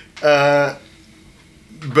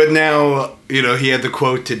 But now, you know, he had the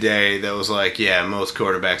quote today that was like, yeah, most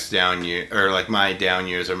quarterbacks my down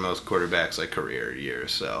years are most quarterbacks like career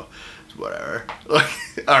years, so whatever. Like,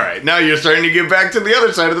 all right, now you're starting to get back to the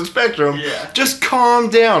other side of the spectrum. Yeah. Just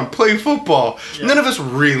calm down, play football. Yeah. None of us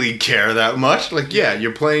really care that much. Like, yeah,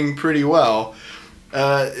 you're playing pretty well.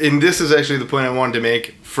 And this is actually the point I wanted to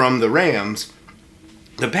make from the Rams.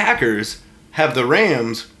 The Packers have the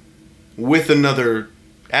Rams with another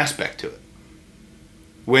aspect to it.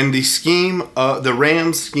 When the scheme, the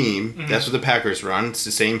Rams scheme, that's what the Packers run. It's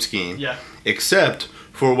the same scheme. Yeah. Except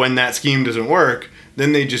for when that scheme doesn't work,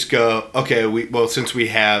 then they just go, okay, since we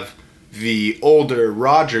have the older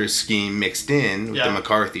Rodgers scheme mixed in with the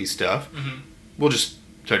McCarthy stuff, we'll just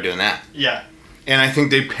start doing that. Yeah. And I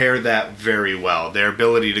think they pair that very well. Their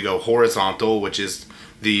ability to go horizontal, which is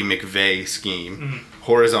the McVay scheme,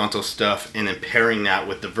 horizontal stuff, and then pairing that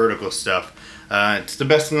with the vertical stuff. It's the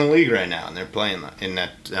best in the league right now, and they're playing in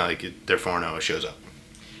that, their 4-0 shows up.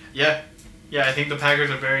 Yeah. Yeah, I think the Packers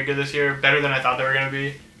are very good this year, better than I thought they were going to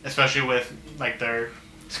be, especially with, like, their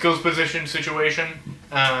skills position situation.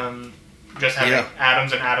 Just having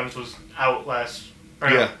Adams, and Adams was out last.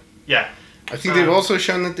 Yeah. I think they've also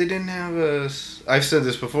shown that they didn't have I've said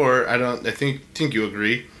this before, I think you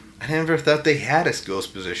agree, I never thought they had a skills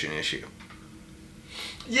position issue.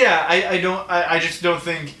 Yeah, I just don't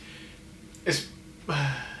think it's...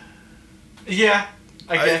 Yeah,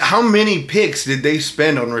 I guess. How many picks did they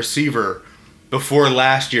spend on receiver before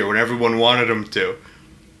last year when everyone wanted them to?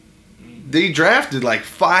 They drafted like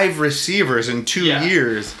 5 receivers in 2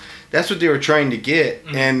 years. That's what they were trying to get,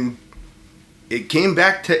 and it came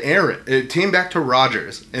back to Aaron. It came back to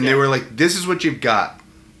Rodgers, and they were like, "This is what you've got.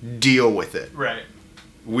 Deal with it." Right.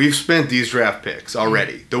 We've spent these draft picks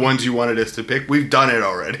already. The ones you wanted us to pick, we've done it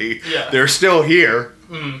already. Yeah. They're still here.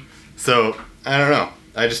 So I don't know.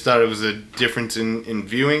 I just thought it was a difference in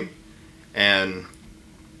viewing, and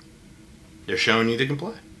they're showing you they can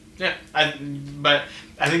play. Yeah, but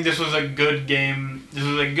I think this was a good game. This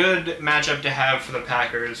was a good matchup to have for the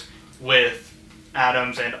Packers with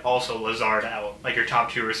Adams and also Lazard out, like your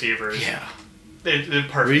top 2 receivers. Yeah. They're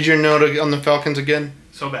perfect. Read your note on the Falcons again.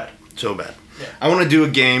 So bad. Yeah. I want to do a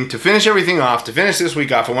game to finish everything off. To finish this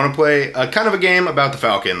week off, I want to play a kind of a game about the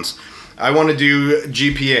Falcons. I want to do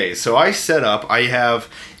GPAs. So I have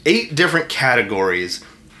 8 different categories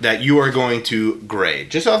that you are going to grade.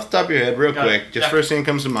 Just off the top of your head, real quick. Just first thing that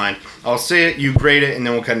comes to mind. I'll say it, you grade it, and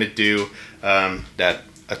then we'll kind of do a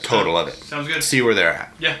total of it. Sounds good. See where they're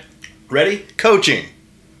at. Yeah. Ready? Coaching.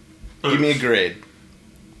 Give me a grade.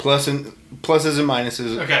 Pluses and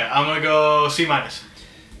minuses. Okay, I'm going to go C-.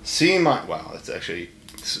 C-. Wow, that's actually...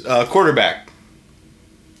 quarterback.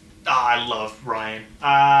 I love Ryan.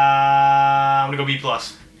 I'm going to go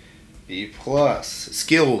B+. B+.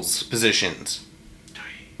 Skills positions.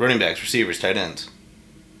 Running backs, receivers, tight ends.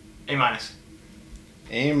 A-.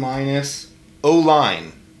 A-.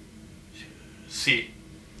 O-line.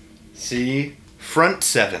 C. Front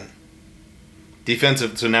 7.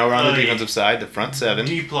 Defensive. So now we're on the defensive side. The front 7.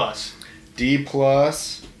 D+.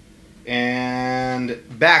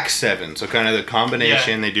 And back 7. So kind of the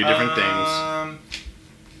combination. Yeah. They do different things.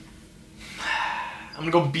 I'm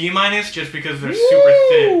gonna go B- just because they're super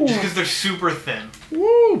thin. Just because they're super thin.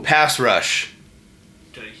 Woo! Pass rush.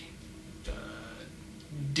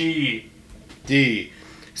 D.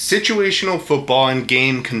 Situational football and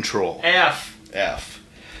game control. F.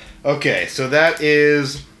 Okay, so that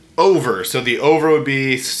is over. So the over would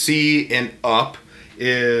be C, and up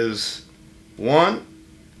is 1,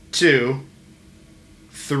 2,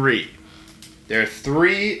 3. There are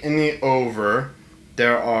 3 in the over.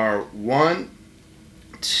 There are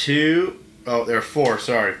 4,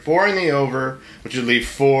 sorry. 4 in the over, which would leave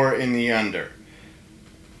 4 in the under.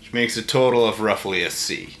 Which makes a total of roughly a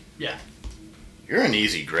C. Yeah. You're an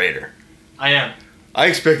easy grader. I am. I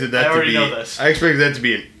expected that to be. Know this. I expected that to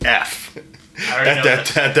be an F. At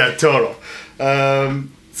that total.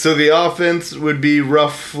 So the offense would be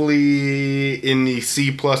roughly in the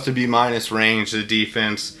C+ to B- range. The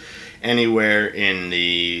defense anywhere in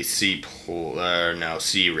the C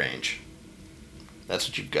range. That's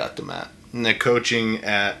what you've got them at. And they're coaching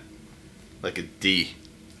at like a D.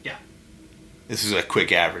 Yeah. This is like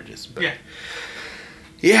quick averages. But yeah.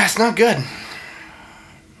 Yeah, it's not good.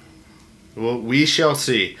 Well, we shall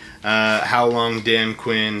see how long Dan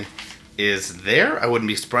Quinn is there. I wouldn't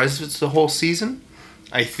be surprised if it's the whole season.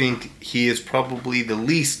 I think he is probably the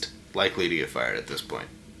least likely to get fired at this point.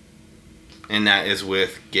 And that is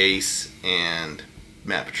with Gase and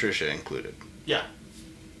Matt Patricia included. Yeah.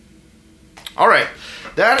 All right.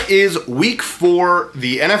 That is week 4,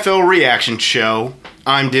 the NFL reaction show.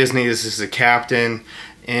 I'm Disney. This is the captain.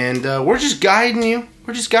 And we're just guiding you.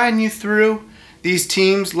 We're just guiding you through these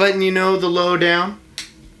teams, letting you know the lowdown.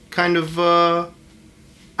 Kind of, I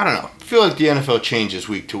don't know. I feel like the NFL changes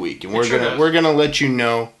week to week. And we're gonna let you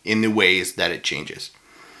know in the ways that it changes.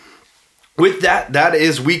 With that, that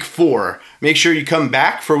is week 4. Make sure you come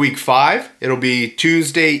back for week 5. It'll be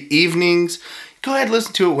Tuesday evenings. Go ahead and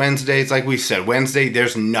listen to it Wednesdays. Like we said, Wednesday,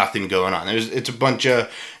 there's nothing going on. It's a bunch of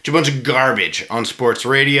garbage on sports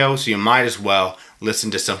radio, so you might as well listen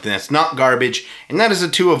to something that's not garbage, and that is the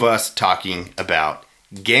two of us talking about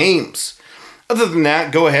games. Other than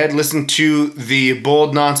that, go ahead, listen to the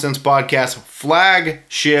Bold Nonsense Podcast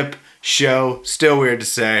flagship show. Still weird to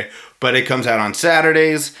say, but it comes out on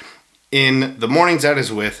Saturdays. In the mornings, that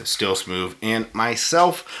is with Still Smooth and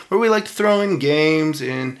myself, where we like to throw in games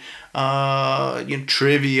and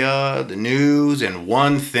trivia, the news, and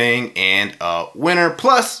one thing and a winner,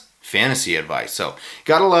 plus fantasy advice. So,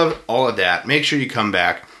 gotta love all of that. Make sure you come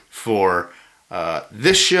back for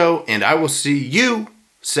this show, and I will see you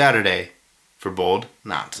Saturday for Bold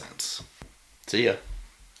Nonsense. See ya.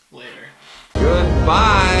 Later.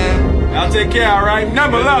 Goodbye. I'll take care, all right?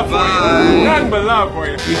 Nothing but love for you. Nothing but love for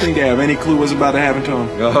you. You think they have any clue what's about to happen to him?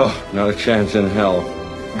 Oh, no chance in hell.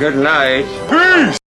 Good night. Peace.